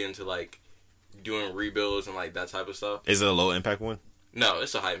I'm really into like doing rebuilds and like that type of stuff. Is it a low impact one? No,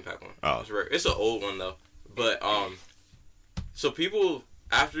 it's a high impact one. Oh, it's an old one though. But so people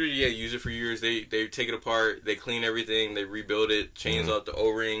after use it for years, they take it apart, they clean everything, they rebuild it, change out the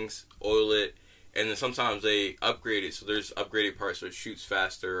O-rings, oil it. And then sometimes they upgrade it, so there's upgraded parts so it shoots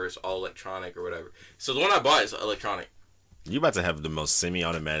faster or it's all electronic or whatever. So the one I bought is electronic. You about to have the most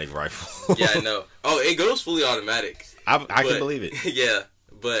semi-automatic rifle. Yeah, I know. Oh, it goes fully automatic. I can believe it. Yeah,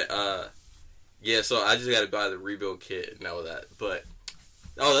 but yeah. So I just got to buy the rebuild kit and all of that. But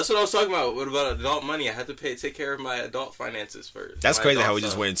that's what I was talking about. What about adult money? I had to take care of my adult finances first. That's crazy how we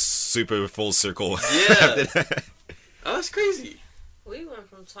just went super full circle. Yeah. Oh, that's crazy. We went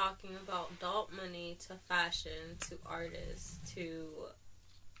from talking about adult money to fashion to artists to...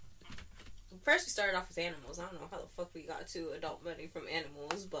 First we started off with animals. I don't know how the fuck we got to adult money from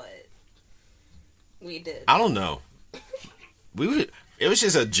animals, but we did. I don't know. It was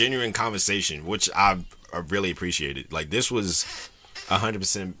just a genuine conversation, which I really appreciated. Like, this was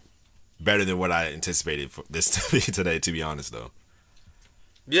 100% better than what I anticipated for this to be today, to be honest, though.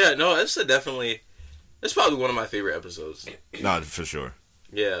 Yeah, no, it's probably one of my favorite episodes. No, for sure.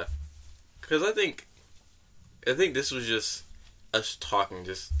 Yeah, because I think this was just us talking,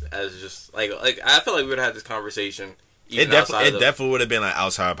 just I felt like we would have had this conversation. It definitely would have been an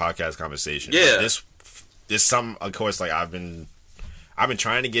outside podcast conversation. Yeah, this some of course like I've been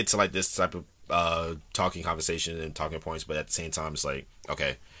trying to get to like this type of talking conversation and talking points, but at the same time it's like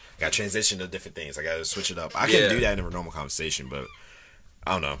okay, I got to transition to different things. I got to switch it up. I can do that in a normal conversation, but.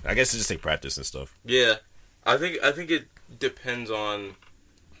 I don't know. I guess it just take practice and stuff. Yeah, I think it depends on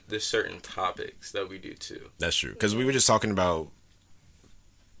the certain topics that we do too. That's true. Because we were just talking about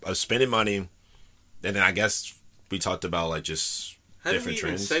spending money, and then I guess we talked about like just different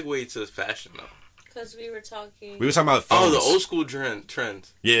trends. How did we even segue to fashion though? Because we were talking about phones. Oh, the old school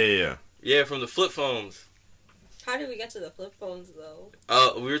trends. Yeah. Yeah, from the flip phones. How did we get to the flip phones though?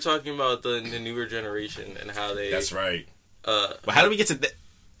 We were talking about the newer generation and how they. That's right. But how do we get to that?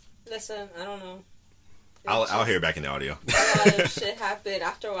 Listen, I don't know. I'll hear it back in the audio. A lot of shit happened.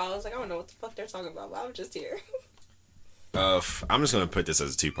 After a while, I was like, I don't know what the fuck they're talking about, but I'm just here. I'm just going to put this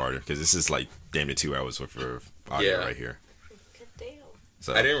as a two-parter, because this is like damn near 2 hours worth of audio right here. Good damn.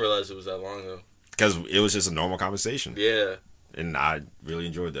 So, I didn't realize it was that long, though. because it was just a normal conversation. Yeah. And I really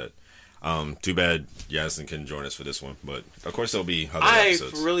enjoyed that. Too bad Yasmin couldn't join us for this one, but of course there'll be other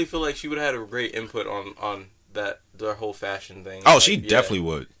episodes. I really feel like she would have had a great input on the whole fashion thing. Oh, she definitely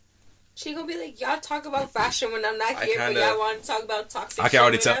would. She gonna be like, y'all talk about fashion when I'm not here, but y'all want to talk about toxic. I can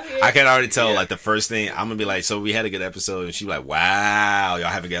already tell. Yeah. Like the first thing I'm gonna be like, so we had a good episode, and she be like, wow, y'all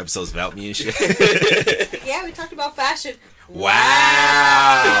having good episodes about me and shit. Yeah, we talked about fashion.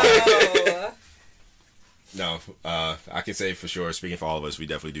 Wow. No, I can say for sure, speaking for all of us, we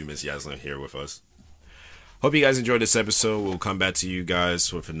definitely do miss Yasmin here with us. Hope you guys enjoyed this episode. We'll come back to you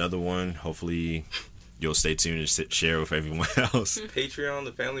guys with another one. Hopefully, you'll stay tuned and share with everyone else. Patreon,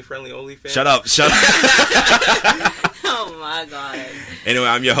 the family-friendly OnlyFans. Shut up. Oh, my God. Anyway,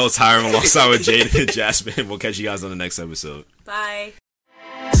 I'm your host, Hiram, alongside with Jaden and Jasmine. We'll catch you guys on the next episode. Bye.